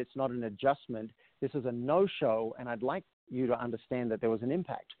mind, it's not an adjustment. This is a no-show, and I'd like you to understand that there was an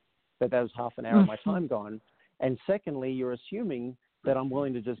impact, that was half an hour of my time gone. And secondly, you're assuming that I'm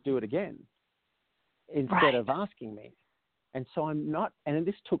willing to just do it again instead of asking me. And so I'm not, and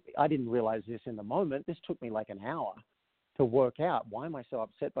I didn't realize this in the moment. This took me like an hour to work out, why am I so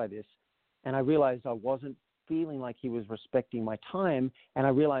upset by this? And I realized I wasn't feeling like he was respecting my time, and I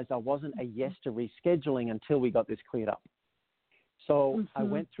realized I wasn't a yes to rescheduling until we got this cleared up. So I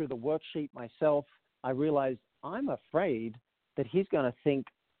went through the worksheet myself. I realized I'm afraid that he's going to think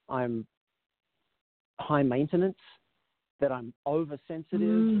I'm high maintenance, that I'm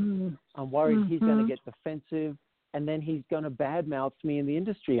oversensitive. I'm worried he's going to get defensive, and then he's going to badmouth me in the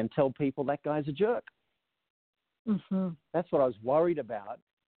industry and tell people that guy's a jerk. That's what I was worried about.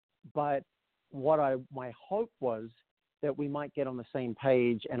 But my hope was that we might get on the same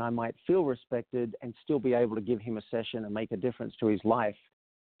page and I might feel respected and still be able to give him a session and make a difference to his life.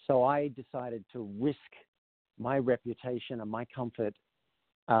 So I decided to risk my reputation and my comfort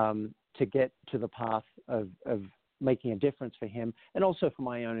to get to the path of making a difference for him, and also for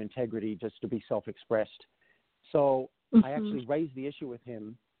my own integrity, just to be self-expressed. So I actually raised the issue with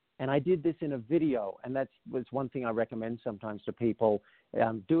him, and I did this in a video, and was one thing I recommend sometimes to people.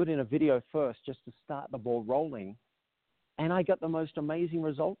 Do it in a video first, just to start the ball rolling. And I got the most amazing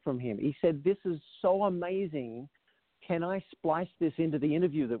result from him. He said, this is so amazing. Can I splice this into the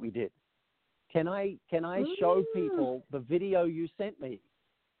interview that we did? Can I show people the video you sent me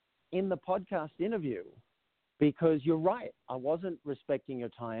in the podcast interview? Because you're right, I wasn't respecting your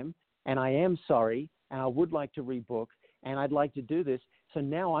time, and I am sorry, and I would like to rebook. and I'd like to do this. So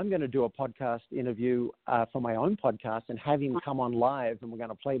now I'm going to do a podcast interview for my own podcast and have him come on live, and we're going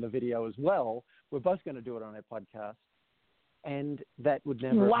to play the video as well. We're both going to do it on our podcast. And that would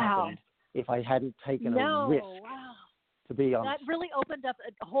never have happened if I hadn't taken a risk, to be honest. That really opened up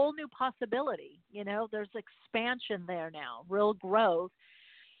a whole new possibility. You know, there's expansion there now, real growth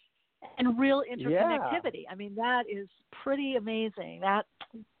and real interconnectivity. I mean, that is pretty amazing.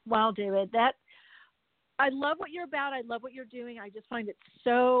 Wow, David, I love what you're about. I love what you're doing. I just find it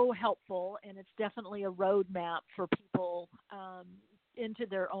so helpful, and it's definitely a roadmap for people into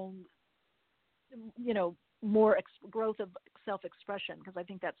their own, you know, more growth of self-expression, because I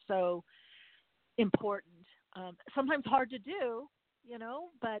think that's so important. Sometimes hard to do, you know,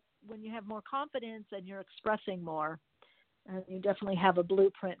 but when you have more confidence and you're expressing more, you definitely have a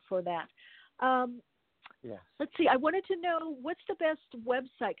blueprint for that. Let's see. I wanted to know, what's the best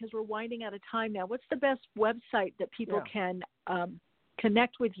website, because we're winding out of time now. What's the best website that people can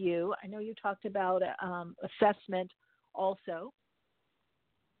connect with you? I know you talked about assessment also.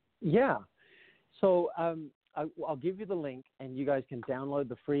 Yeah. So I'll give you the link, and you guys can download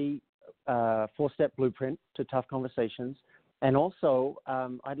the free 4-step blueprint to Tough Conversations. And also,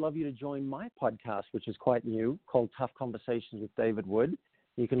 I'd love you to join my podcast, which is quite new, called Tough Conversations with David Wood.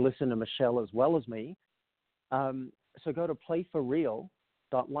 You can listen to Michelle as well as me. So go to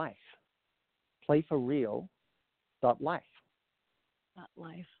playforreal.life. Playforreal.life.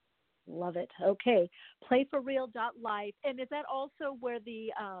 .life. Love it. Okay. Playforreal.life. And is that also where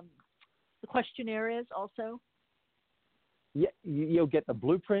the questionnaire is also? Yeah, you'll get the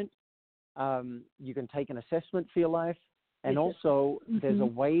blueprint. You can take an assessment for your life. And also, there's a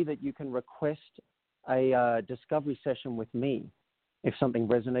way that you can request a discovery session with me. If something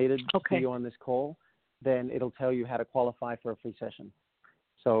resonated to you on this call, then it'll tell you how to qualify for a free session.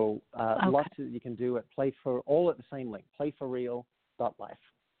 So lots that you can do at all at the same link, playforreal.life.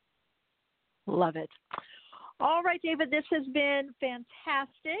 Love it. All right, David, this has been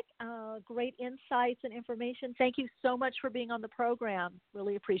fantastic. Great insights and information. Thank you so much for being on the program.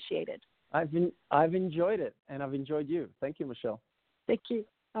 Really appreciate it. I've enjoyed it, and I've enjoyed you. Thank you, Michelle. Thank you.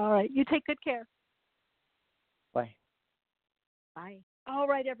 All right. You take good care. Bye. Bye. All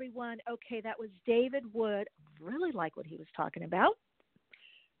right, everyone. Okay, that was David Wood. Really like what he was talking about.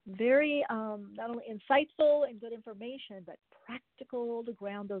 Very not only insightful and good information, but practical to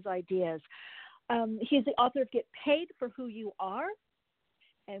ground those ideas. He's the author of Get Paid for Who You Are,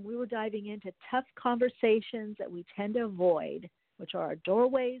 and we were diving into tough conversations that we tend to avoid, which are our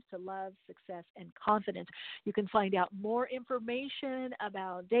doorways to love, success, and confidence. You can find out more information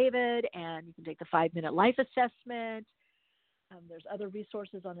about David, and you can take the 5-minute life assessment. There's other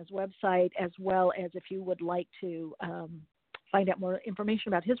resources on his website, as well as if you would like to find out more information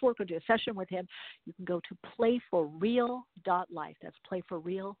about his work or do a session with him, you can go to playforreal.life. That's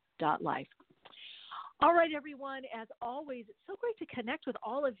playforreal.life. All right, everyone, as always, it's so great to connect with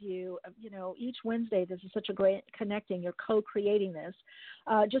all of you. You know, each Wednesday, this is such a great connecting. You're co-creating this.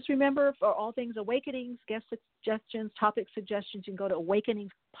 Just remember, for all things Awakenings, guest suggestions, topic suggestions, you can go to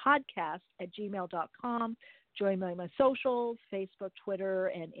awakeningspodcast@gmail.com. Join me on my socials, Facebook, Twitter,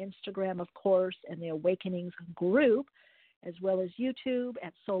 and Instagram, of course, and the Awakenings group, as well as YouTube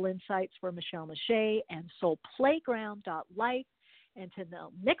at Soul Insights for Michelle Mache and soulplayground.life.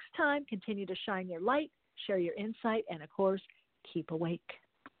 Until next time, continue to shine your light, share your insight, and, of course, keep awake.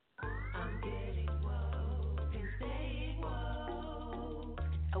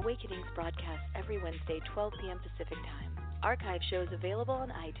 Awakenings broadcasts every Wednesday, 12 p.m. Pacific Time. Archive shows available on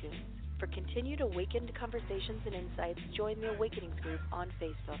iTunes. For continued awakened conversations and insights, join the Awakenings group on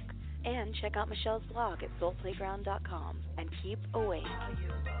Facebook. And check out Michelle's blog at soulplayground.com. And keep awake.